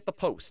 He hit the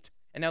post.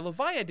 And now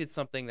Lavaya did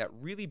something that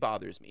really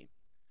bothers me.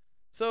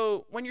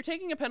 So when you're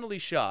taking a penalty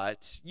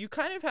shot, you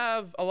kind of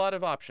have a lot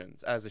of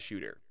options as a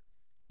shooter.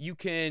 You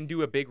can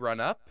do a big run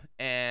up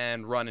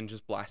and run and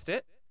just blast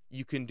it.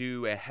 You can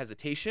do a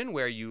hesitation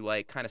where you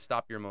like kind of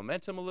stop your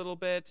momentum a little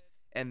bit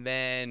and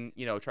then,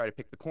 try to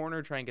pick the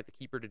corner, try and get the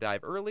keeper to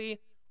dive early.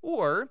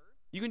 Or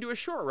you can do a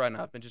short run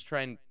up and just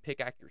try and pick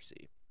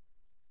accuracy.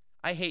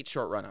 I hate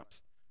short run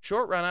ups.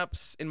 Short run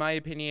ups, in my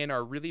opinion,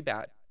 are really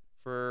bad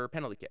for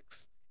penalty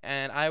kicks.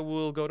 And I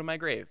will go to my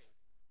grave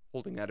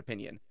holding that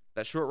opinion,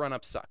 that short run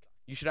ups suck.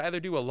 You should either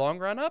do a long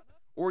run up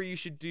or you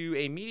should do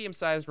a medium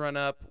sized run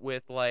up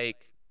with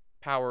like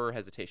power or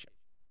hesitation.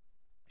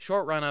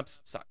 Short run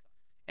ups suck.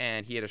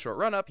 And he had a short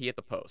run up, he hit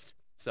the post.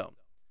 So,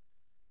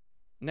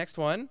 next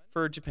one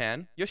for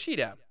Japan,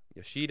 Yoshida.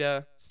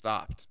 Yoshida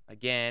stopped.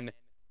 Again,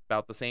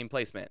 about the same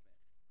placement.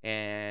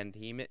 And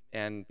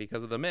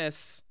because of the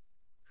miss,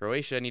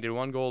 Croatia needed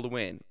 1 goal to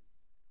win.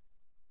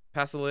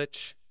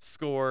 Pasalic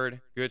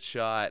scored, good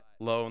shot,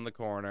 low in the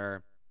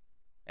corner,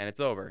 and it's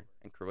over.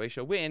 And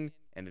Croatia win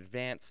and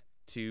advance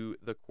to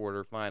the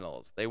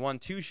quarterfinals. They won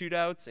 2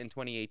 shootouts in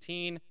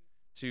 2018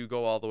 to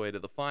go all the way to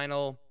the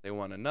final. They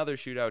won another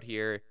shootout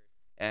here.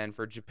 And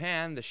for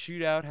Japan, the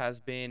shootout has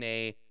been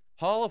a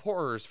hall of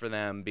horrors for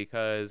them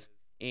because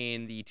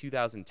in the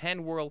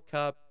 2010 World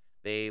Cup,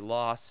 they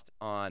lost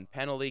on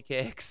penalty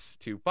kicks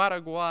to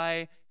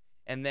Paraguay.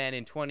 And then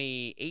in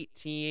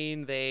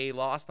 2018, they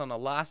lost on a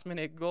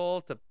last-minute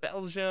goal to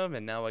Belgium.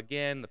 And now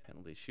again, the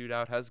penalty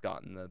shootout has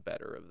gotten the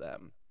better of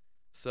them.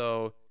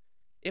 So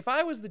if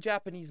I was the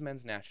Japanese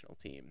men's national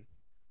team,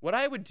 what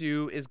I would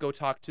do is go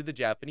talk to the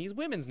Japanese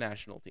women's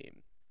national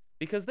team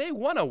because they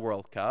won a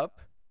World Cup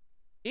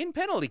in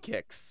penalty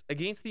kicks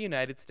against the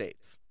United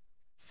States.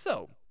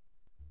 So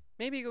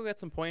maybe go get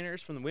some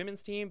pointers from the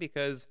women's team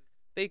because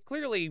they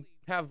clearly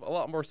have a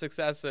lot more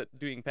success at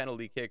doing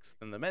penalty kicks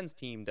than the men's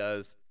team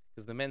does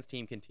because the men's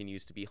team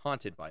continues to be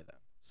haunted by them.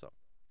 So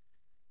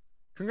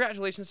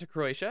congratulations to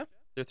Croatia.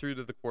 They're through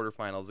to the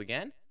quarterfinals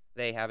again.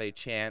 They have a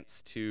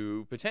chance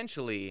to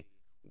potentially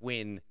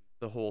win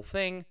the whole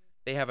thing.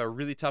 They have a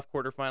really tough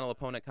quarterfinal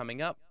opponent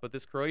coming up, but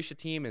this Croatia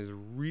team is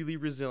really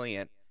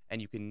resilient,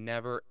 and you can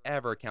never,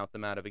 ever count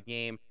them out of a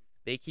game.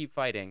 They keep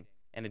fighting,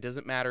 and it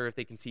doesn't matter if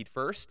they concede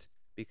first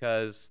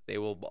because they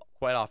will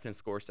quite often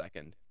score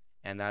second.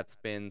 And that's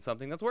been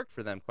something that's worked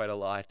for them quite a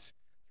lot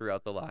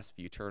throughout the last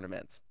few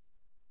tournaments.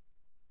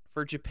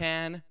 For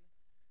Japan,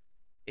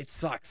 it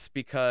sucks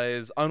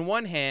because on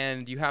one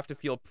hand, you have to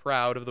feel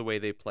proud of the way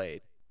they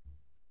played.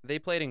 They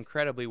played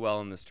incredibly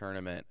well in this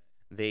tournament.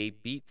 They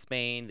beat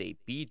Spain, they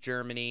beat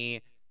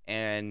Germany,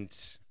 and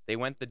they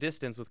went the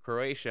distance with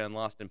Croatia and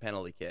lost in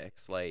penalty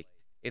kicks. Like,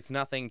 it's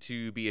nothing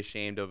to be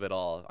ashamed of at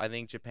all. I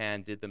think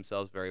Japan did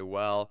themselves very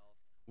well.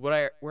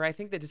 Where I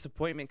think the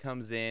disappointment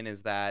comes in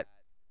is that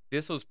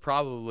this was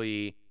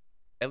probably,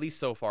 at least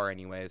so far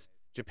anyways,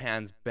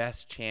 Japan's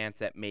best chance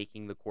at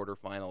making the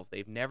quarterfinals.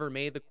 They've never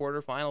made the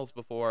quarterfinals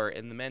before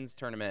in the men's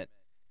tournament.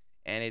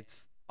 And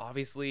it's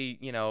obviously,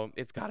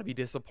 it's got to be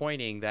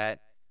disappointing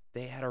that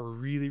they had a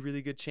really,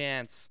 really good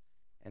chance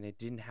and it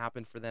didn't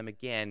happen for them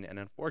again. And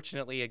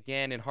unfortunately,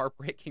 again, in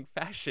heartbreaking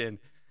fashion.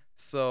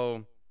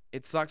 So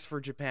it sucks for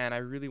Japan. I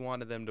really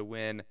wanted them to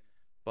win.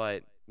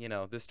 But,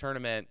 this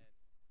tournament,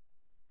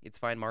 it's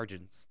fine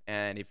margins.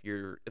 And if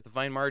the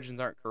fine margins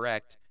aren't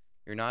correct,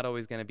 you're not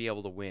always going to be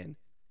able to win.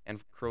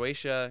 And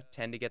Croatia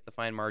tend to get the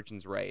fine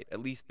margins right.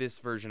 At least this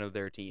version of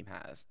their team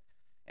has.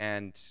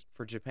 And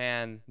for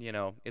Japan,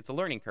 it's a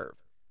learning curve.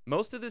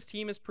 Most of this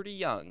team is pretty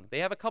young. They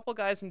have a couple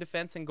guys in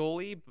defense and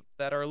goalie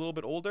that are a little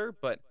bit older,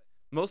 but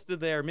most of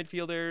their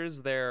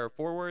midfielders, their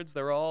forwards,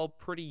 they're all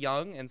pretty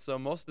young, and so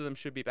most of them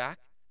should be back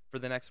for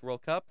the next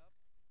World Cup.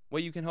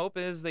 What you can hope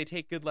is they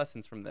take good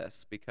lessons from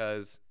this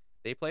because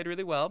they played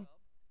really well.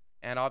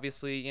 And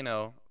obviously,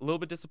 a little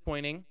bit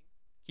disappointing.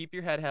 Keep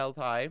your head held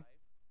high.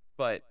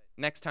 But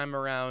next time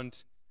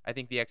around, I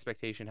think the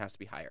expectation has to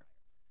be higher.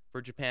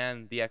 For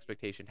Japan, the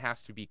expectation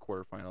has to be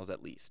quarterfinals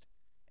at least.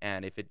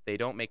 And if they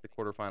don't make the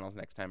quarterfinals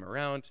next time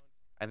around,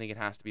 I think it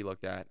has to be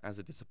looked at as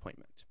a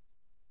disappointment.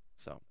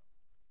 So,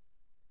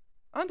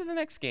 On to the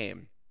next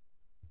game.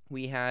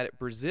 We had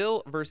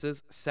Brazil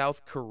versus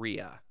South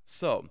Korea.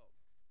 So,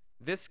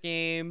 this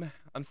game,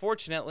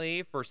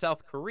 unfortunately for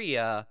South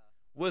Korea,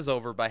 was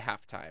over by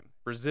halftime.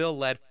 Brazil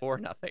led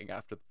 4-0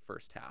 after the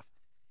first half.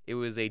 It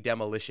was a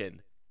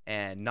demolition,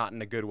 and not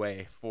in a good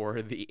way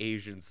for the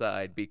Asian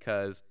side,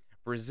 because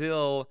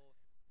Brazil,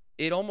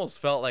 it almost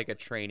felt like a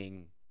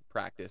training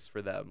practice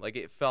for them. Like,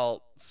 it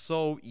felt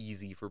so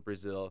easy for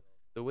Brazil.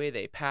 The way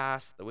they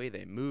passed, the way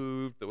they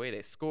moved, the way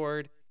they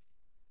scored,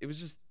 it was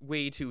just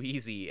way too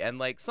easy. And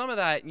like some of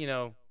that,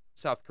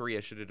 South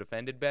Korea should have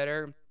defended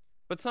better,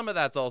 but some of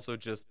that's also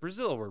just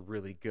Brazil were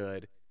really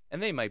good,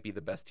 and they might be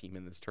the best team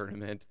in this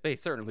tournament. They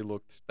certainly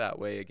looked that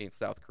way against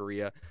South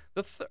Korea.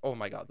 Oh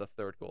my god, the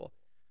third goal.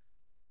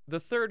 The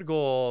third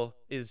goal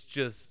is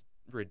just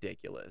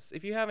ridiculous.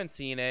 If you haven't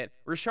seen it,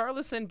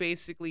 Richarlison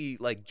basically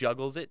like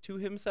juggles it to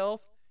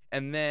himself,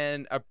 and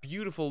then a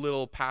beautiful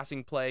little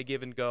passing play,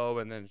 give and go,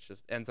 and then it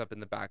just ends up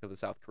in the back of the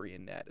South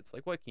Korean net. It's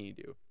like, what can you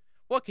do?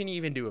 What can you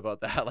even do about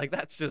that? Like,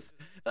 that's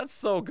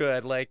so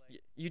good. Like,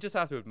 you just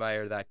have to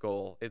admire that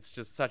goal. It's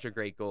just such a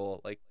great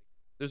goal. Like,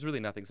 there's really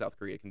nothing South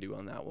Korea can do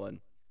on that one.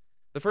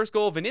 The first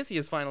goal,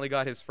 Vinicius finally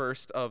got his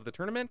first of the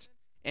tournament,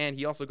 and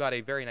he also got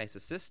a very nice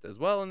assist as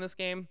well in this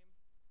game.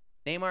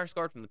 Neymar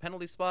scored from the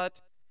penalty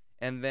spot,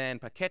 and then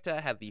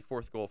Paqueta had the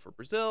fourth goal for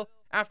Brazil.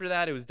 After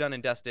that, it was done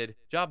and dusted.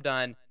 Job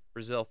done.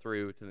 Brazil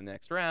through to the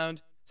next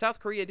round. South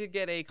Korea did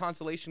get a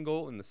consolation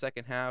goal in the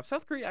second half.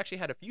 South Korea actually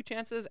had a few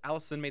chances.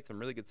 Alisson made some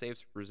really good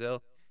saves for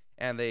Brazil,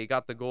 and they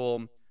got the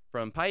goal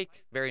from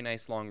Pike. Very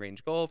nice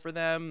long-range goal for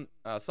them.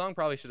 Song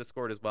probably should have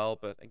scored as well,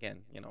 but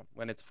again,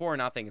 when it's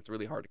 4-0, it's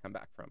really hard to come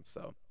back from.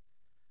 So,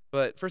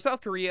 but for South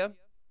Korea,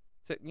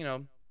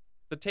 the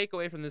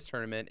takeaway from this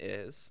tournament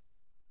is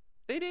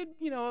they did,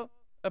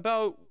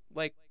 about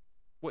like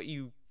what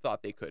you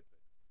thought they could.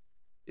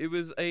 It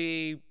was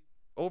a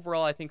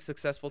overall, I think,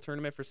 successful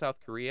tournament for South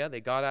Korea.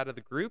 They got out of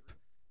the group.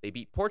 They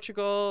beat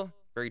Portugal,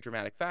 very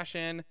dramatic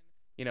fashion.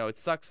 It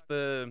sucks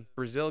the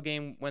Brazil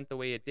game went the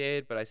way it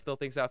did, but I still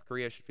think South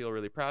Korea should feel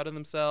really proud of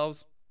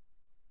themselves.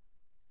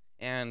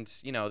 And,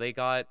 they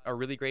got a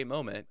really great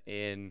moment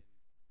in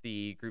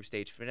the group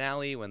stage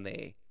finale when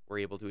they were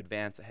able to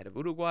advance ahead of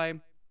Uruguay.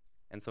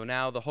 And so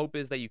now the hope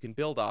is that you can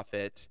build off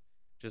it.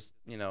 Just,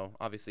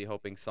 obviously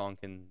hoping Song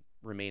can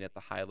remain at the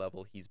high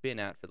level he's been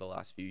at for the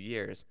last few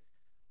years.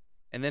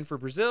 And then for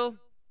Brazil,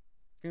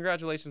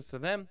 congratulations to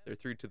them. They're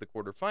through to the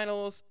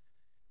quarterfinals.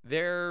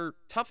 Their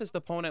toughest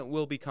opponent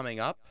will be coming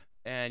up,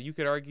 and you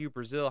could argue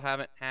Brazil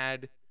haven't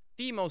had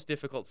the most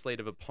difficult slate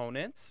of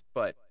opponents,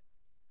 but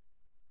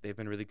they've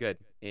been really good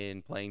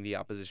in playing the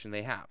opposition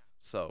they have.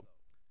 So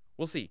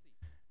we'll see.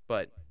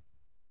 But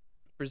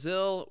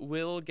Brazil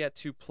will get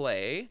to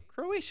play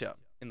Croatia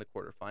in the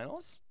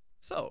quarterfinals.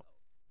 So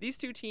these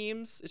two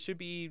teams, it should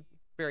be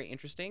very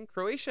interesting.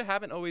 Croatia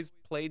haven't always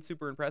played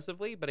super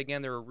impressively, but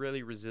again, they're a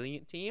really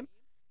resilient team.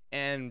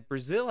 And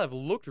Brazil have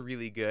looked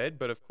really good,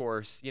 but of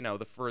course,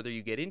 the further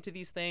you get into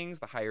these things,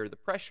 the higher the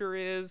pressure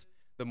is,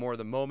 the more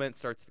the moment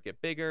starts to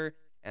get bigger,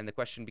 and the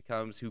question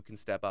becomes who can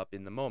step up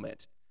in the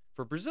moment.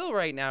 For Brazil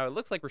right now, it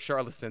looks like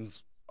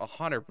Richarlison's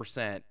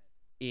 100%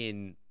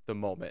 in the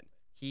moment.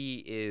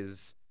 He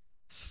is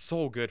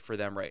so good for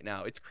them right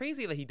now. It's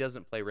crazy that he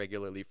doesn't play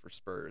regularly for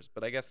Spurs,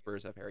 but I guess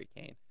Spurs have Harry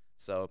Kane.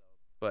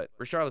 But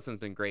Richarlison's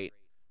been great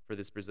for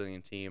this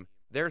Brazilian team.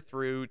 They're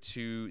through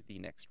to the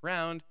next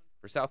round.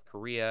 For South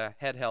Korea,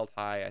 head held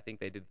high. I think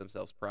they did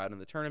themselves proud in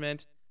the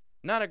tournament.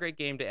 Not a great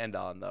game to end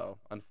on, though,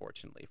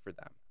 unfortunately for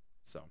them.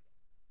 So,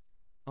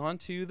 on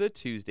to the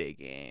Tuesday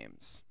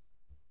games.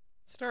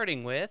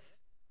 Starting with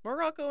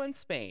Morocco and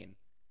Spain.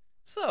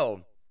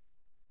 So,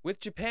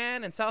 with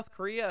Japan and South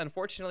Korea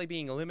unfortunately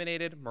being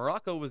eliminated,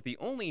 Morocco was the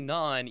only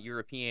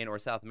non-European or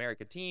South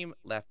America team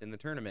left in the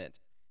tournament.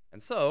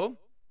 And so,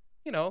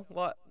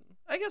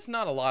 I guess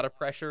not a lot of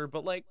pressure,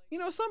 but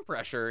some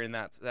pressure in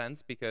that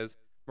sense, because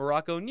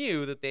Morocco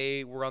knew that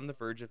they were on the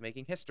verge of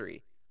making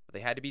history, but they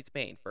had to beat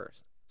Spain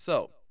first.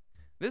 So,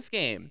 this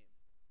game,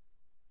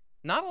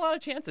 not a lot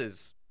of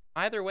chances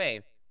either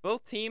way.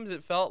 Both teams,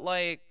 it felt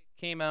like,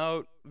 came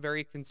out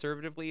very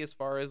conservatively as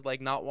far as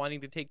not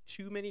wanting to take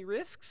too many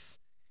risks,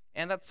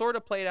 and that sort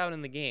of played out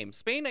in the game.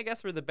 Spain, I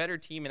guess, were the better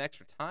team in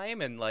extra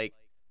time, and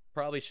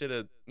probably should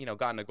have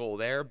gotten a goal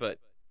there, but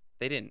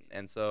they didn't.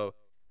 And so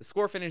the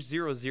score finished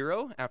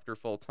 0-0 after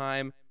full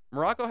time.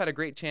 Morocco had a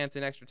great chance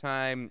in extra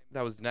time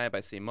that was denied by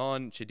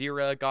Simon.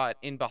 Chedira got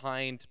in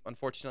behind,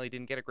 unfortunately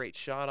didn't get a great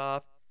shot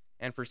off.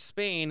 And for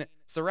Spain,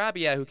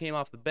 Sarabia, who came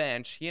off the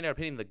bench, he ended up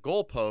hitting the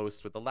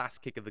goalpost with the last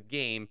kick of the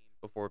game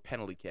before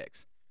penalty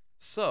kicks.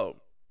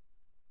 So,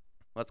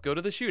 let's go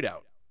to the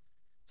shootout.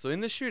 So in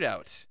the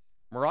shootout,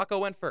 Morocco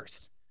went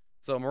first.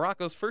 So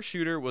Morocco's first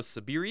shooter was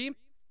Sabiri.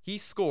 He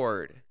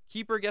scored.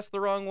 Keeper guessed the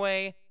wrong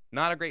way.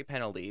 Not a great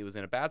penalty. He was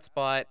in a bad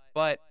spot,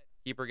 but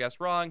keeper guessed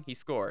wrong. He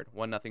scored.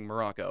 1-0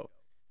 Morocco.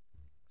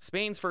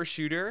 Spain's first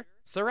shooter,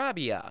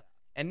 Sarabia.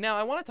 And now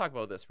I want to talk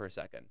about this for a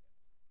second.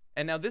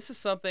 And now this is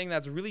something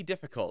that's really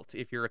difficult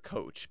if you're a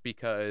coach,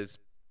 because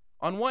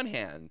on one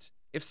hand,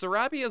 If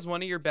Sarabia is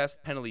one of your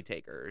best penalty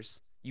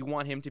takers, you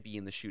want him to be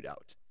in the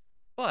shootout.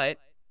 But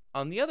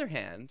on the other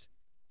hand,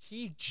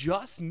 he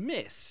just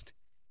missed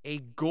a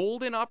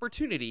golden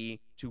opportunity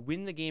to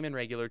win the game in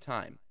regular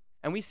time.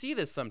 And we see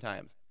this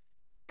sometimes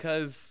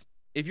because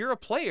if you're a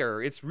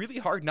player, it's really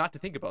hard not to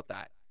think about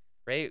that,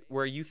 right?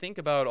 Where you think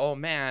about, oh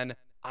man,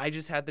 I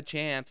just had the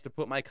chance to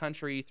put my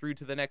country through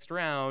to the next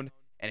round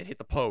and it hit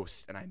the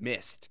post and I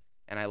missed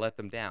and I let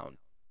them down.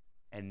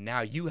 And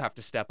now you have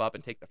to step up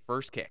and take the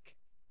first kick.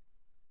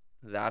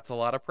 That's a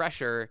lot of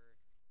pressure.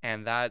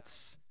 And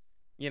that's,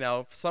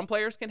 some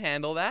players can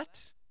handle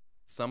that.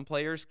 Some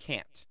players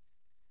can't.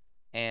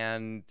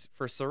 And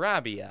for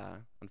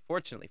Sarabia,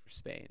 unfortunately for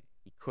Spain,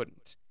 he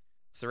couldn't.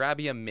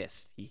 Sarabia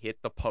missed. He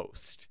hit the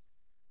post.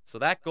 So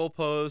that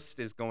goalpost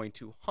is going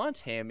to haunt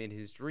him in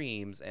his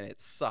dreams, and it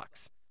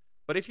sucks.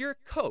 But if you're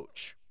a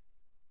coach,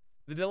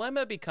 the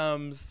dilemma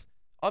becomes,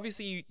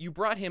 obviously, you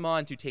brought him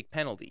on to take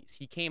penalties.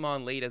 He came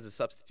on late as a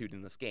substitute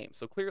in this game.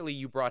 So clearly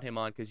you brought him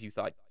on because you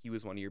thought he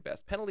was one of your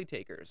best penalty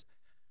takers.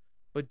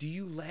 But do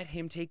you let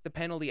him take the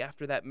penalty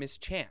after that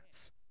missed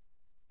chance?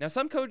 Now,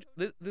 some coach,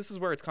 this is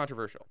where it's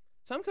controversial.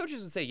 Some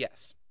coaches would say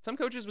yes. Some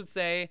coaches would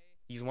say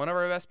he's one of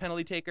our best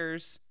penalty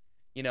takers.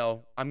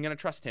 I'm going to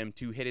trust him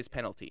to hit his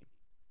penalty.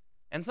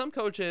 And some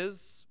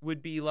coaches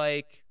would be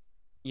like,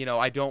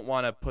 I don't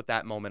want to put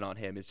that moment on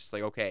him. It's just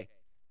like, okay,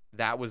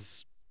 that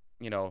was,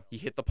 he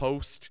hit the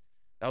post.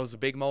 That was a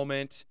big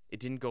moment. It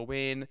didn't go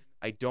in.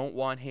 I don't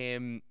want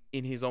him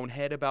in his own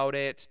head about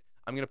it.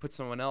 I'm going to put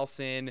someone else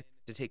in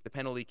to take the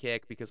penalty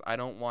kick because I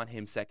don't want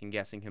him second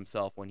guessing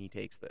himself when he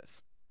takes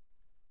this.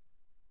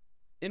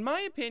 In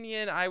my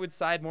opinion, I would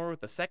side more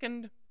with the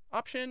second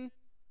option,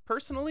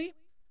 personally.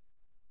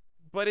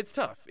 But it's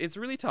tough. It's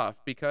really tough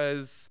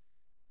because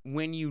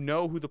when you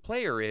know who the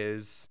player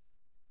is,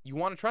 you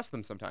want to trust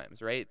them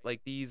sometimes, right?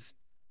 Like these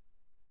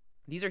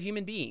are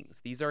human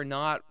beings. These are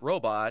not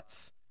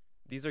robots.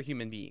 These are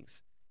human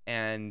beings.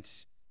 And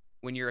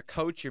when you're a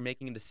coach, you're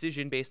making a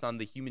decision based on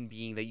the human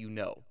being that you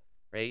know,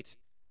 right?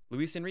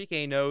 Luis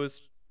Enrique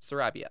knows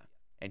Sarabia,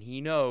 and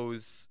he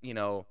knows,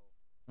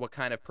 what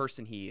kind of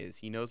person he is.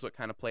 He knows what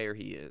kind of player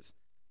he is.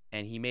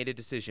 And he made a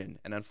decision.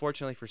 And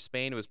unfortunately for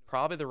Spain, it was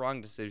probably the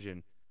wrong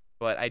decision.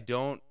 But I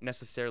don't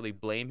necessarily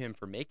blame him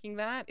for making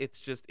that.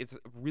 It's a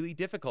really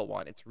difficult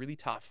one. It's really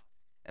tough.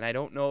 And I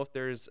don't know if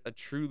there's a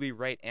truly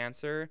right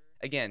answer.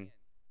 Again,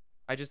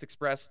 I just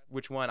expressed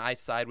which one I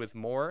side with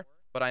more,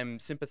 but I'm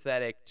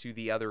sympathetic to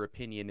the other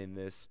opinion in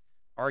this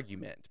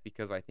argument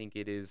because I think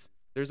there's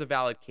a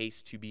valid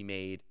case to be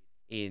made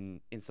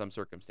in some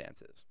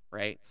circumstances,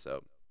 right?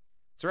 So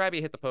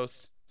Sarabia hit the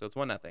post, so it's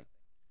 1-0.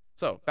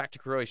 So back to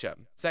Croatia.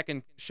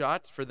 Second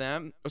shot for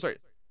them.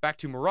 Back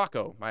to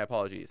Morocco. My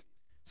apologies.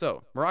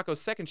 So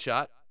Morocco's second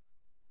shot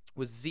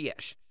was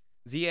Ziyech.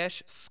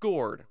 Ziyech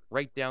scored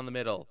right down the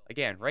middle.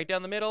 Again, right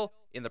down the middle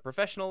in the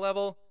professional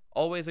level,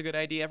 always a good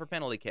idea for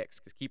penalty kicks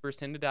because keepers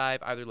tend to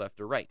dive either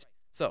left or right.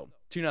 So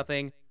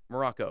 2-0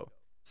 Morocco.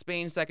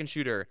 Spain's second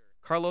shooter,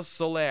 Carlos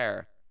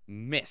Soler,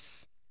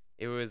 miss.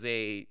 It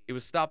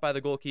was stopped by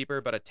the goalkeeper,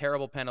 but a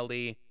terrible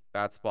penalty,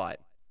 bad spot.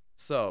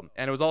 So,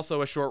 and it was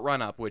also a short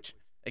run-up, which,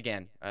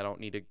 again, I don't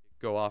need to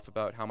go off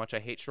about how much I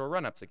hate short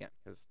run-ups again,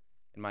 because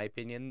in my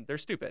opinion, they're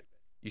stupid.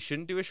 You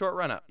shouldn't do a short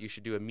run-up. You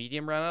should do a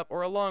medium run-up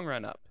or a long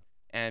run-up.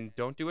 And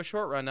don't do a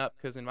short run-up,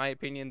 because in my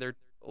opinion, they're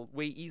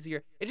way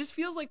easier. It just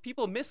feels like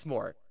people miss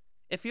more.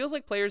 It feels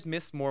like players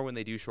miss more when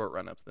they do short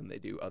run-ups than they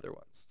do other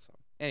ones. So,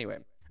 anyway,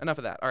 enough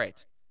of that. All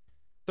right.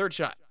 Third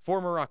shot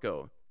for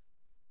Morocco.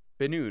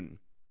 Benoun.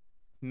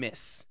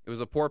 Miss. It was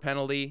a poor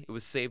penalty. It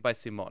was saved by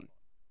Simon.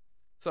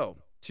 So,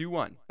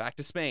 2-1. Back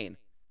to Spain.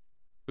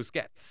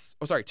 Busquets.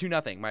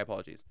 2-0. My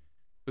apologies.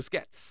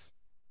 Busquets.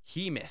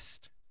 He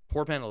missed.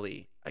 Poor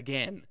penalty.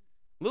 Again.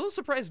 A little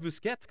surprised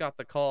Busquets got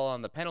the call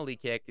on the penalty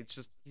kick. It's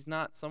just, he's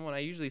not someone I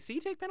usually see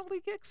take penalty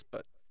kicks,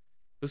 but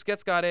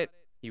Busquets got it.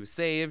 He was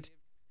saved.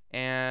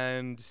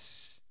 And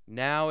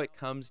now it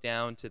comes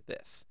down to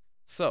this.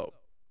 So,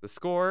 the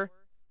score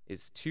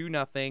is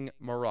 2-0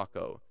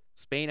 Morocco.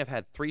 Spain have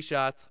had 3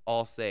 shots,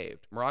 all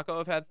saved. Morocco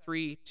have had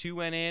 3, 2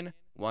 went in,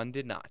 1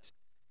 did not.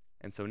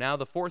 And so now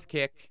the fourth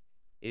kick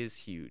is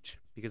huge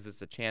because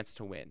it's a chance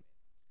to win.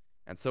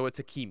 And so it's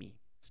Hakimi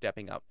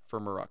stepping up for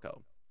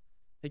Morocco.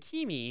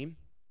 Hakimi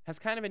has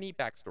kind of a neat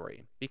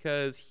backstory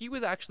because he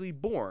was actually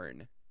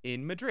born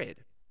in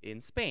Madrid,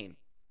 in Spain.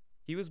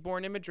 He was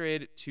born in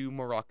Madrid to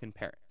Moroccan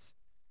parents.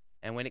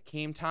 And when it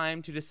came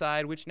time to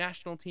decide which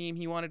national team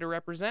he wanted to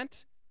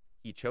represent,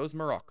 he chose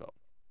Morocco.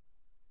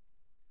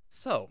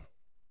 So,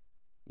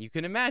 you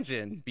can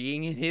imagine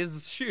being in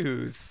his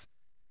shoes.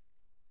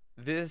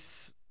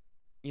 This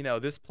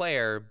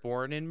player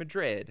born in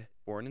Madrid,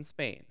 born in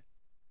Spain,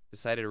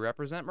 decided to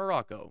represent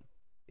Morocco,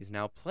 is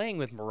now playing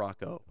with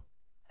Morocco,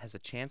 has a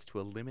chance to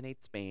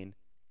eliminate Spain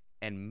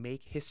and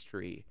make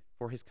history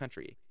for his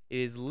country. It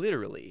is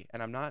literally,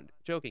 and I'm not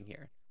joking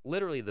here,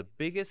 literally the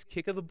biggest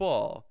kick of the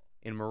ball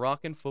in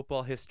Moroccan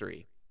football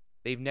history.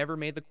 They've never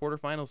made the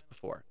quarterfinals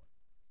before.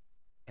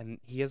 And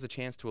he has a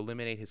chance to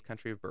eliminate his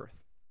country of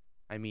birth.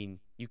 I mean,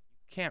 you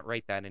can't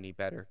write that any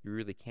better. You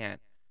really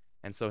can't.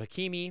 And so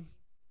Hakimi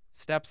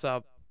steps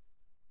up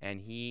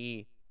and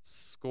he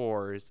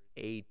scores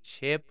a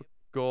chip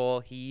goal.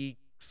 He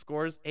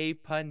scores a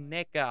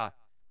panenka.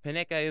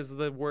 Panenka is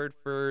the word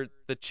for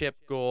the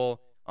chip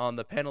goal on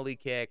the penalty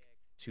kick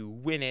to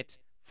win it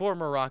for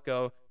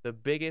Morocco, the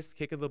biggest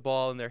kick of the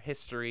ball in their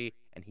history,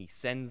 and he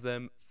sends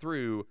them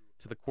through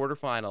to the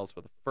quarterfinals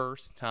for the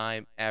first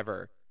time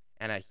ever.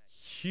 And a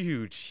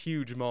huge,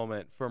 huge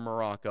moment for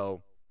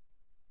Morocco.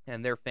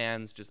 And their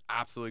fans just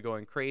absolutely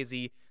going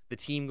crazy. The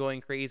team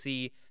going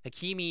crazy.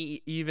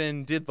 Hakimi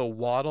even did the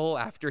waddle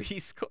after he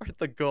scored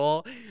the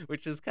goal,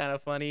 which is kind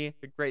of funny.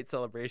 A great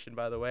celebration,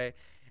 by the way.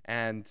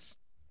 And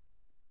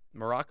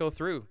Morocco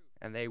through,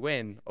 and they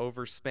win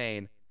over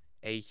Spain.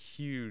 A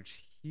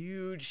huge,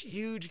 huge,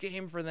 huge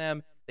game for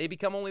them. They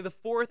become only the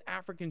 4th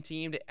African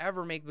team to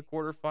ever make the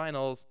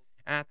quarterfinals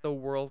at the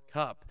World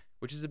Cup,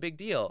 which is a big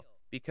deal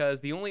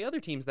because the only other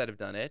teams that have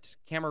done it,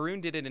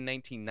 Cameroon did it in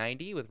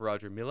 1990 with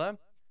Roger Milla.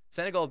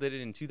 Senegal did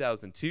it in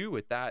 2002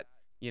 with that,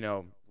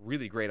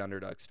 really great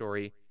underdog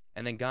story.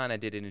 And then Ghana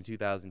did it in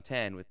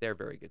 2010 with their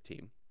very good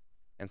team.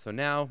 And so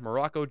now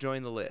Morocco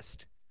joined the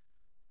list.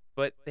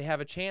 But they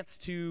have a chance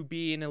to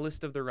be in a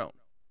list of their own.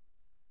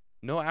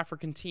 No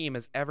African team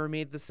has ever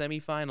made the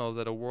semifinals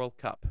at a World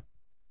Cup.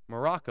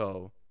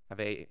 Morocco have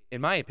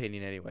in my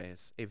opinion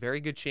anyways, a very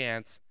good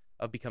chance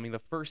of becoming the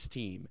first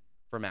team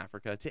from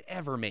Africa to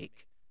ever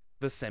make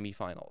the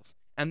semifinals.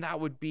 And that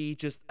would be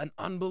just an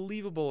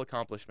unbelievable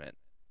accomplishment.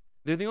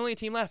 They're the only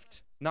team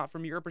left, not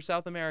from Europe or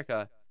South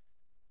America.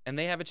 And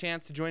they have a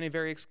chance to join a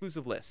very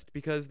exclusive list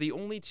because the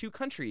only 2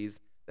 countries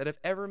that have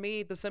ever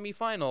made the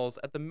semifinals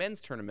at the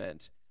men's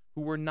tournament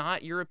who were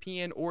not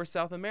European or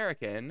South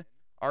American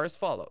are as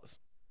follows.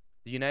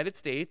 The United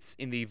States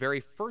in the very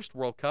first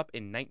World Cup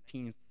in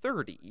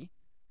 1930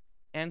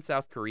 and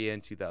South Korea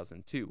in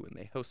 2002 when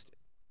they hosted.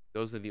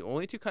 Those are the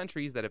only 2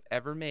 countries that have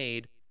ever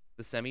made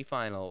the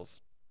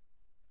semifinals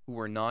who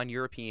were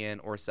non-European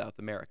or South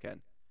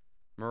American.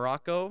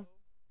 Morocco,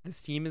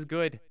 this team is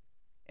good,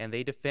 and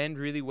they defend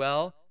really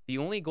well. The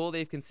only goal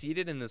they've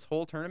conceded in this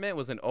whole tournament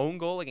was an own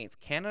goal against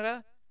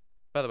Canada.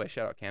 By the way,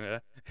 shout out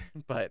Canada.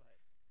 But,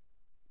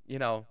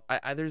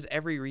 there's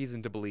every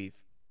reason to believe.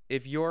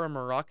 If you're a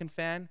Moroccan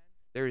fan,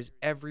 there is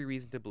every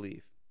reason to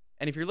believe.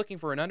 And if you're looking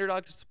for an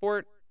underdog to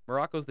support,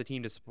 Morocco's the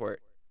team to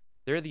support.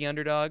 They're the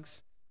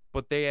underdogs,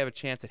 but they have a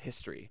chance at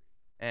history,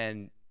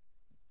 and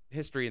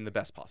history in the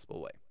best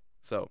possible way.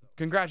 So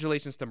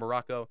congratulations to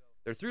Morocco.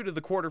 They're through to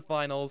the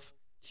quarterfinals.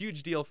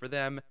 Huge deal for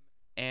them.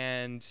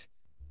 And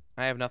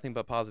I have nothing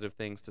but positive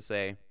things to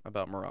say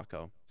about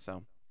Morocco.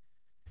 So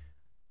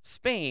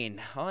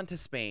Spain, on to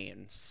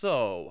Spain.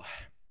 So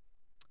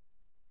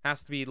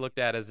has to be looked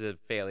at as a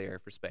failure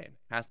for Spain.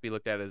 Has to be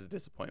looked at as a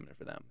disappointment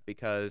for them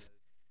because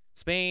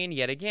Spain,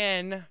 yet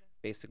again,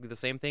 basically the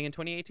same thing in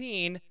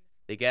 2018.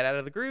 They get out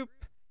of the group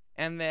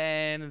and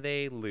then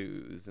they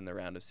lose in the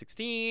round of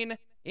 16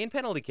 in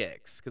penalty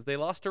kicks because they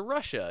lost to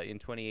Russia in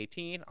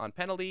 2018 on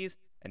penalties,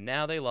 and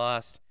now they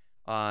lost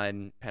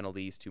on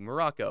penalties to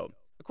Morocco.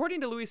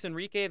 According to Luis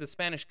Enrique, the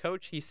Spanish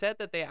coach, he said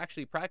that they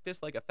actually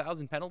practiced like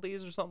 1,000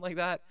 penalties or something like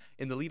that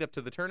in the lead up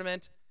to the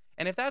tournament.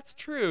 And if that's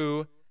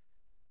true,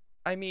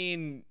 I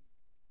mean,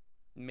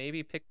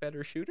 maybe pick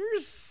better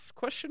shooters?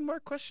 Question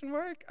mark?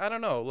 I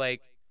don't know.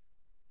 Like,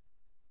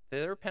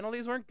 their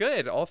penalties weren't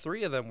good. All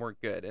 3 of them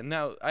weren't good. And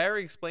now, I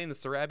already explained the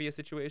Sarabia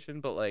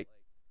situation, but like,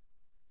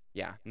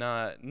 yeah,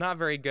 not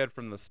very good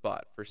from the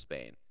spot for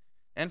Spain.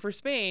 And for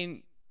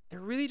Spain, there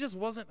really just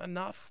wasn't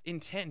enough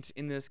intent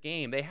in this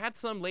game. They had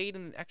some late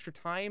in extra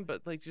time,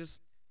 but like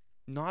just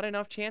not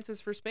enough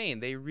chances for Spain.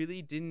 They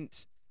really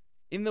didn't,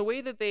 in the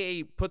way that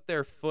they put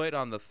their foot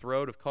on the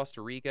throat of Costa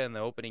Rica in the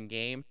opening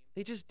game,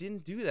 they just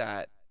didn't do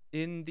that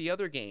in the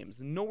other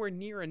games. Nowhere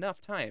near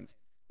enough times.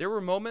 There were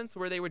moments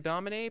where they would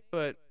dominate,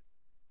 but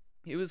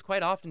it was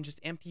quite often just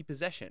empty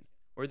possession,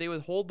 where they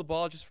would hold the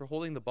ball just for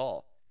holding the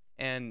ball.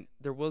 And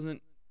there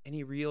wasn't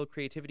any real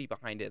creativity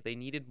behind it. They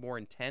needed more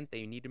intent.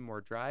 They needed more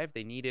drive.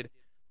 They needed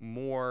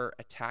more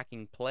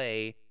attacking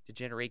play to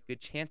generate good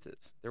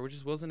chances. There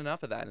just wasn't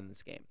enough of that in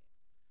this game.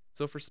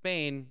 So for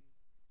Spain,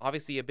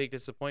 obviously a big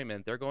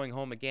disappointment. They're going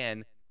home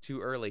again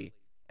too early.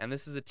 And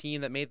this is a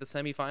team that made the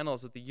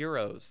semifinals at the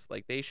Euros.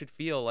 Like, they should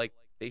feel like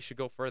they should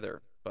go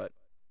further. But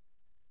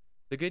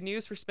the good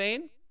news for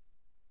Spain,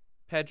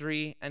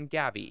 Pedri and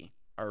Gavi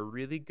are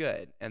really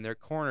good, and they're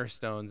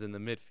cornerstones in the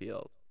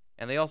midfield.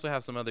 And they also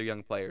have some other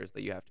young players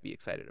that you have to be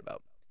excited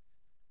about.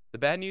 The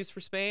bad news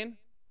for Spain,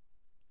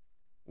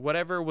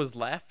 whatever was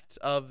left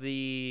of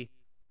the,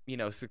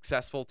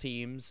 successful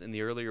teams in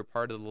the earlier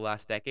part of the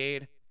last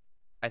decade,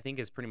 I think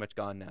is pretty much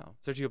gone now.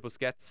 Sergio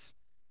Busquets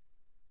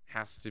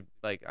has to,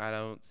 I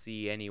don't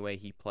see any way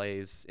he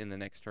plays in the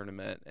next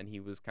tournament, and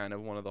he was kind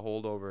of one of the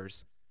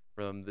holdovers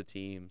from the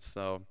team.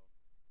 So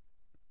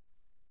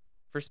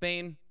for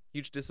Spain,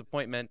 huge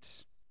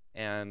disappointment.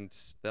 And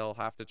they'll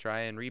have to try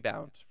and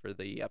rebound for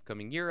the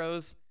upcoming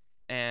Euros,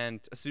 and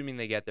assuming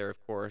they get there,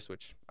 of course,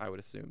 which I would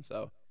assume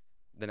so,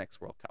 the next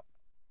World Cup.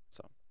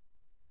 So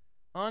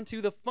On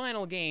to the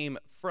final game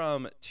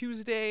from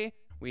Tuesday.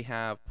 We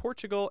have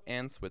Portugal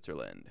and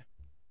Switzerland.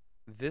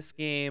 This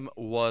game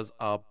was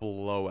a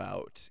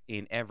blowout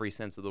in every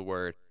sense of the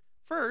word.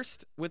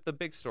 First, with the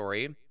big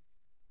story,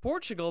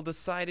 Portugal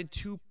decided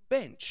to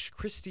bench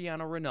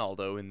Cristiano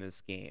Ronaldo in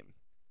this game.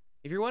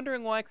 If you're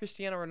wondering why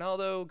Cristiano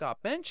Ronaldo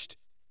got benched,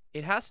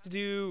 it has to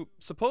do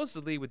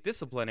supposedly with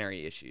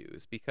disciplinary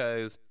issues,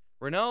 because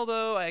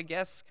Ronaldo, I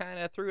guess, kind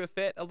of threw a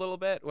fit a little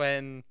bit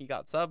when he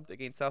got subbed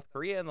against South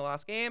Korea in the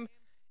last game,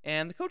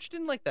 and the coach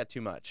didn't like that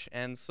too much,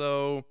 and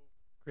so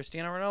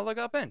Cristiano Ronaldo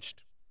got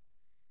benched.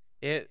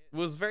 It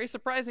was very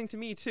surprising to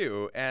me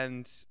too,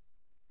 and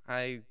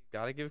I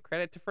gotta give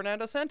credit to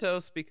Fernando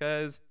Santos,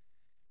 because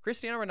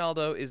Cristiano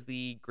Ronaldo is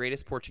the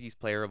greatest Portuguese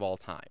player of all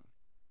time,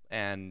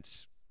 and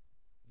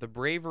the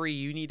bravery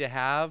you need to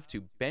have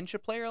to bench a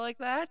player like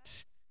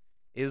that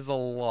is a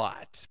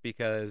lot,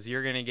 because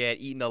you're going to get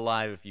eaten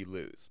alive if you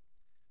lose.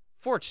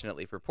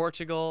 Fortunately for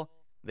Portugal,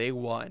 they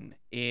won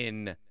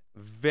in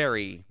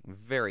very,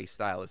 very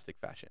stylistic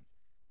fashion.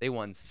 They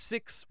won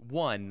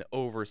 6-1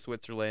 over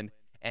Switzerland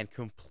and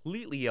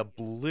completely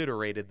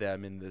obliterated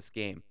them in this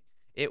game.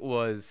 It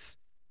was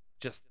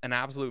just an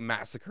absolute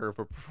massacre of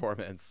a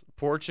performance.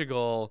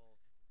 Portugal,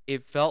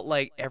 it felt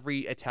like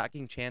every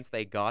attacking chance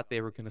they got, they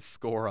were going to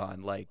score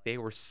on. Like, they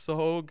were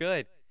so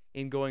good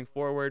in going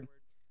forward.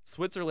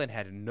 Switzerland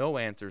had no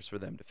answers for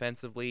them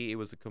defensively. It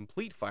was a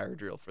complete fire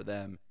drill for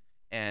them.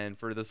 And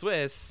for the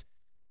Swiss,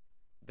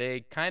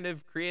 they kind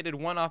of created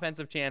one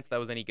offensive chance that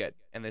was any good,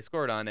 and they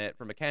scored on it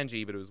from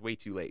Akanji, but it was way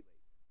too late.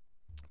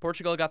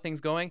 Portugal got things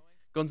going.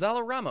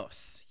 Gonzalo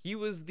Ramos, he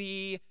was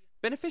the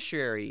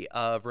beneficiary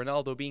of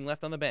Ronaldo being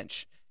left on the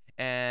bench.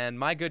 And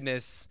my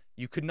goodness,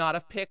 you could not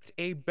have picked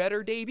a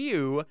better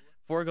debut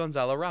for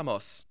Gonzalo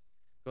Ramos.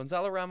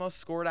 Gonzalo Ramos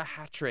scored a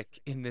hat-trick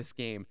in this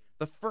game.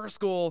 The first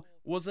goal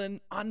was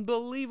an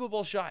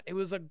unbelievable shot.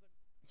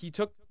 He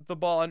took the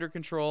ball under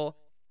control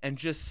and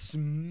just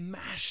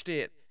smashed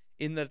it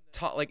in the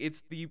top, like,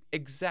 it's the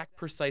exact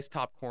precise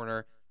top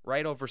corner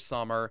right over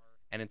Sommer,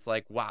 and it's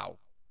like, wow,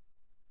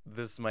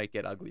 this might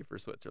get ugly for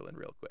Switzerland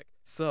real quick.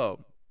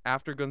 So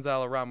after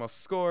Gonzalo Ramos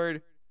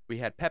scored, we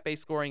had Pepe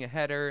scoring a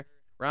header.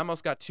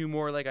 Ramos got two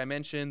more, like I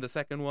mentioned. The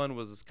second one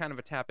was kind of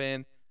a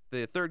tap-in.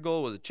 The third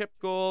goal was a chip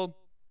goal.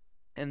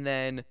 And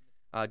then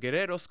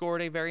Guerreiro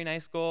scored a very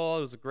nice goal.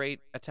 It was a great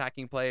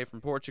attacking play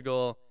from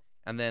Portugal.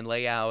 And then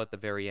Leao at the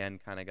very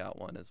end kind of got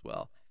one as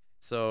well.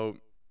 So,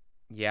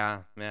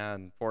 yeah,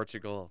 man,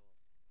 Portugal,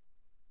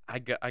 I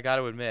got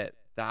to admit,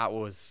 that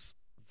was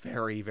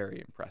very, very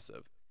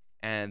impressive.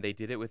 And they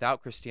did it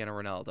without Cristiano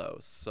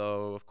Ronaldo.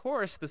 So, of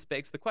course, this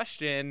begs the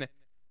question,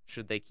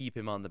 should they keep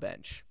him on the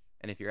bench?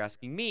 And if you're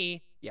asking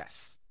me,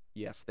 yes.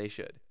 Yes, they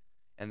should.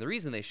 And the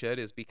reason they should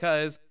is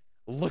because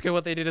look at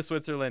what they did to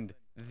Switzerland.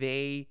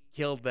 They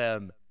killed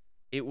them.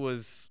 It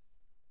was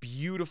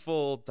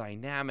beautiful,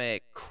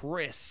 dynamic,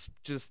 crisp,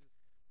 just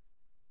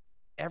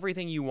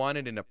everything you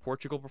wanted in a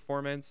Portugal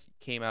performance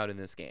came out in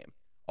this game.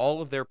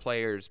 All of their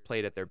players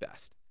played at their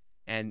best.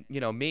 And,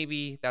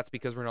 maybe that's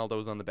because Ronaldo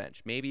was on the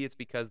bench. Maybe it's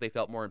because they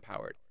felt more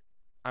empowered.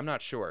 I'm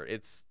not sure.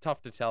 It's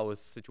tough to tell with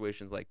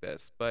situations like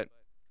this, but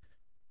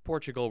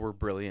Portugal were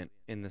brilliant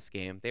in this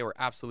game. They were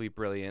absolutely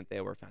brilliant.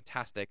 They were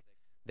fantastic.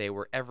 They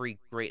were every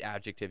great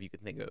adjective you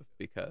could think of,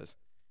 because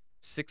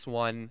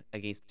 6-1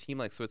 against a team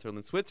like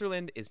Switzerland.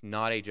 Switzerland is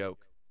not a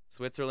joke.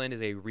 Switzerland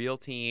is a real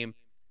team.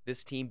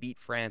 This team beat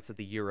France at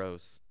the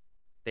Euros.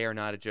 They are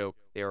not a joke.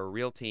 They are a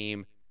real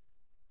team.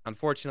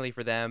 Unfortunately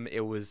for them,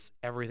 it was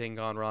everything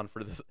went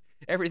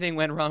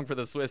wrong for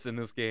the Swiss in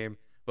this game.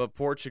 But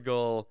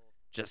Portugal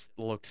just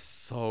looked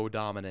so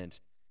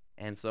dominant.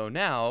 And so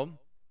now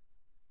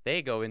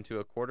they go into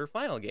a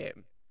quarterfinal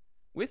game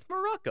with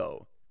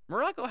Morocco.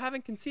 Morocco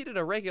haven't conceded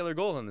a regular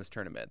goal in this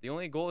tournament. The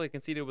only goal they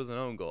conceded was an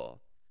own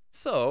goal.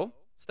 So,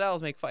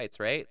 styles make fights,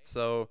 right?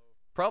 So,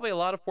 probably a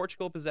lot of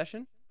Portugal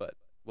possession, but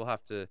we'll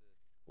have to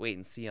wait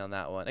and see on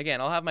that one.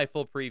 Again, I'll have my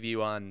full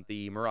preview on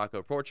the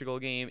Morocco-Portugal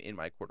game in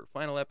my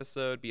quarterfinal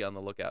episode. Be on the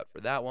lookout for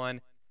that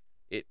one.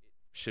 It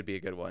should be a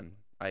good one.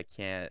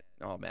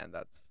 Oh man,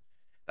 that's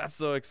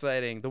so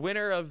exciting. The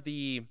winner of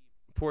the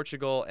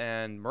Portugal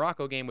and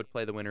Morocco game would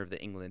play the winner of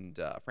the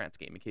England-France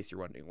game, in case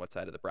you're wondering what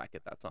side of the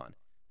bracket that's on.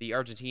 The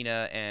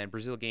Argentina and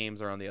Brazil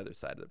games are on the other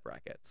side of the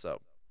bracket.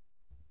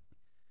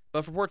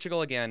 But for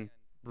Portugal, again,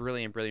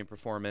 brilliant, brilliant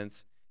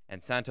performance.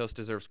 And Santos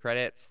deserves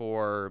credit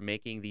for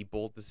making the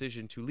bold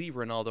decision to leave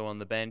Ronaldo on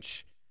the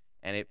bench,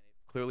 and it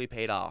clearly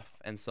paid off.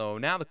 And so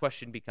now the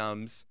question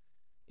becomes,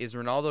 is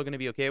Ronaldo going to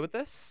be okay with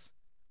this?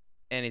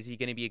 And is he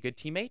going to be a good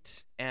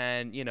teammate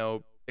and,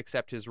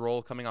 accept his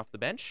role coming off the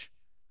bench?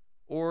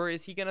 Or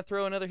is he going to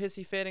throw another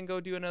hissy fit and go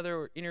do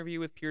another interview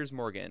with Piers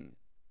Morgan?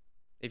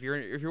 If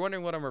you're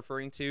wondering what I'm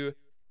referring to,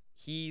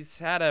 he's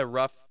had a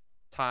rough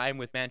time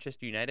with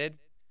Manchester United.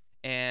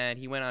 And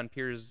he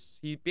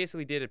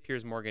basically did a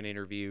Piers Morgan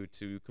interview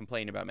to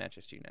complain about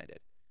Manchester United.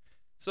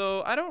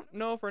 So I don't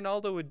know if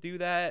Ronaldo would do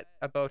that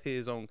about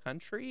his own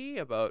country,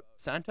 about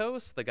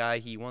Santos, the guy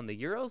he won the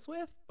Euros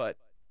with, but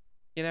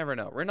you never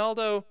know.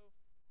 Ronaldo,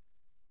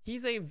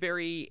 he's a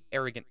very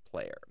arrogant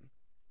player.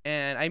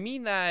 And I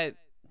mean that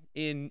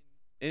in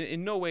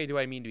no way do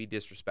I mean to be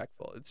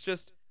disrespectful. It's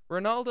just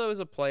Ronaldo is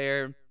a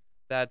player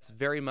that's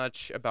very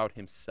much about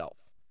himself.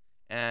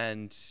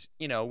 And,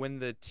 when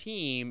the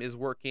team is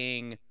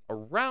working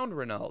around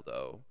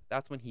Ronaldo,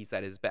 that's when he's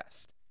at his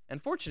best.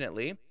 And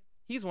fortunately,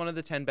 he's one of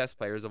the 10 best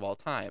players of all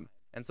time.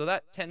 And so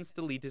that tends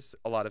to lead to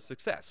a lot of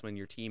success when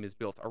your team is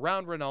built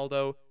around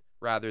Ronaldo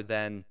rather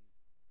than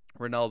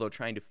Ronaldo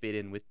trying to fit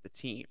in with the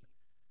team.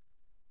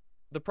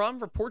 The problem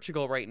for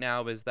Portugal right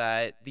now is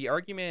that the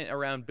argument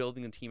around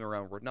building the team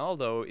around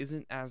Ronaldo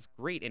isn't as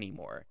great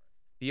anymore.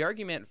 The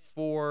argument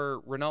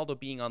for Ronaldo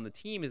being on the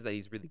team is that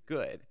he's really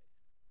good,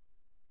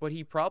 but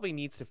he probably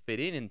needs to fit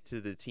into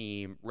the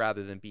team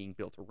rather than being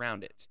built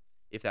around it,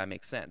 if that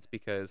makes sense,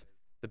 because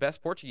the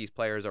best Portuguese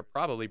players are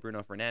probably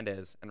Bruno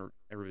Fernandes and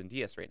Ruben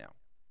Dias right now.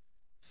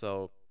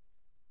 So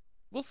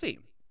we'll see.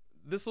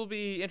 This will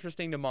be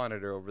interesting to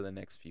monitor over the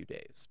next few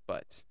days,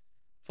 but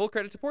full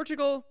credit to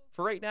Portugal.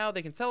 For right now,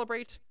 they can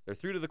celebrate. They're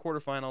through to the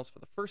quarterfinals for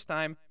the first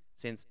time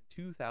since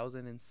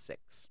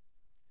 2006.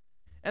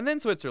 And then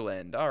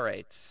Switzerland. All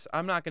right,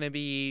 I'm not going to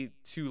be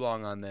too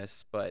long on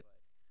this, but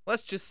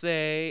let's just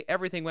say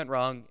everything went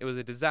wrong. It was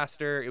a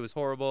disaster. It was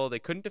horrible. They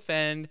couldn't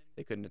defend.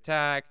 They couldn't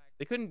attack.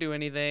 They couldn't do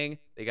anything.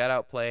 They got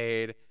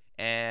outplayed,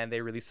 and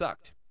they really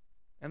sucked.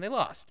 And they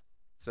lost.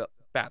 So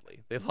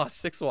badly. They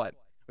lost 6-1.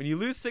 When you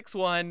lose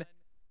 6-1,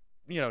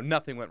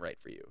 nothing went right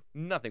for you.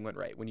 Nothing went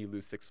right when you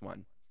lose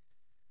 6-1.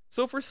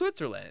 So for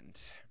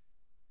Switzerland,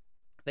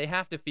 they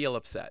have to feel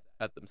upset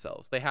at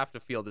themselves. They have to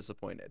feel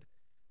disappointed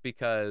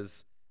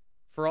because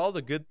for all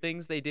the good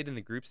things they did in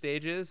the group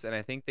stages, and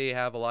I think they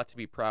have a lot to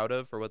be proud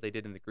of for what they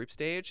did in the group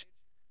stage,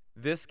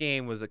 this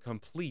game was a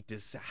complete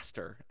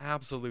disaster.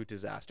 Absolute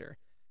disaster.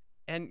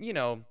 And,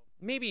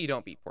 maybe you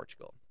don't beat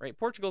Portugal, right?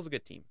 Portugal's a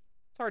good team.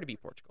 It's hard to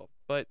beat Portugal.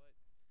 But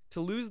to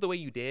lose the way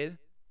you did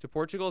to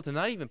Portugal, to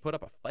not even put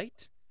up a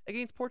fight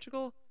against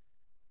Portugal,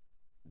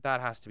 that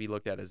has to be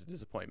looked at as a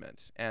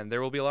disappointment. And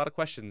there will be a lot of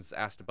questions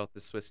asked about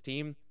this Swiss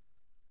team.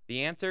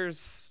 The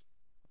answer's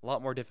a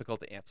lot more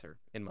difficult to answer,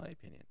 in my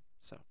opinion.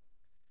 So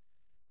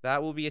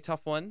that will be a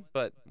tough one,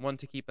 but one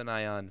to keep an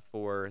eye on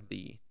for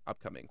the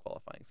upcoming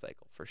qualifying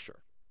cycle, for sure.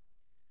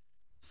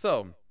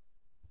 So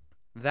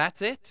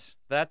that's it.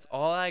 That's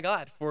all I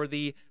got for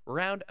the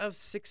round of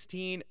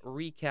 16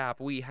 recap.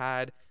 We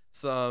had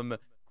some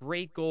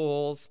great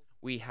goals.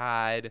 We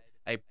had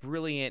a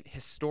brilliant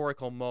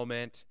historical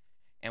moment,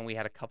 and we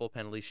had a couple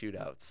penalty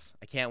shootouts.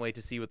 I can't wait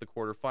to see what the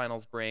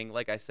quarterfinals bring.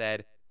 Like I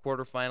said,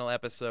 quarterfinal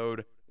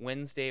episode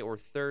Wednesday or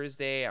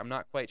Thursday. I'm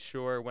not quite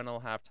sure when I'll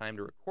have time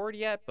to record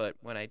yet, but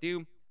when I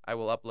do, I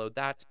will upload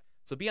that.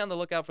 So be on the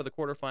lookout for the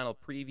quarterfinal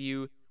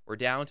preview. We're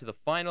down to the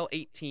final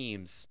 8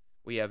 teams.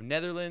 We have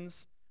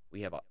Netherlands,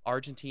 we have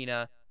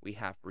Argentina, we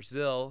have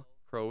Brazil,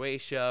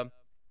 Croatia,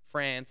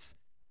 France,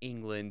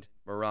 England,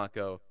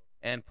 Morocco,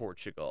 and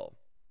Portugal.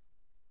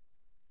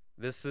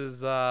 This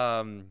is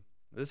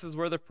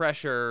where the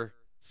pressure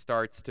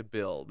starts to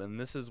build, and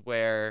this is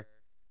where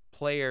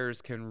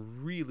players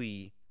can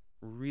really,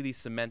 really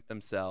cement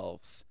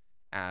themselves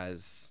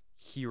as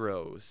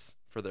heroes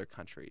for their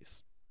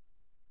countries.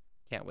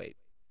 Can't wait.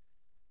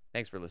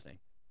 Thanks for listening.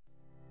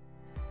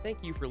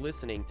 Thank you for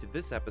listening to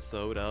this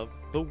episode of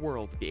The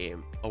World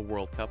Game, a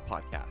World Cup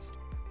podcast.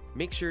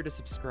 Make sure to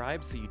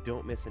subscribe so you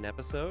don't miss an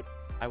episode.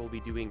 I will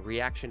be doing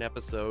reaction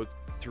episodes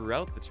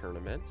throughout the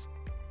tournament.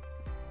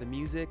 The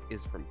music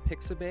is from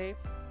Pixabay.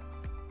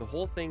 The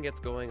whole thing gets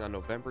going on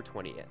November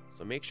 20th,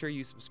 so make sure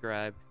you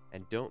subscribe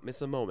and don't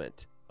miss a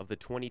moment of the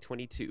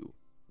 2022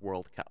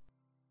 World Cup.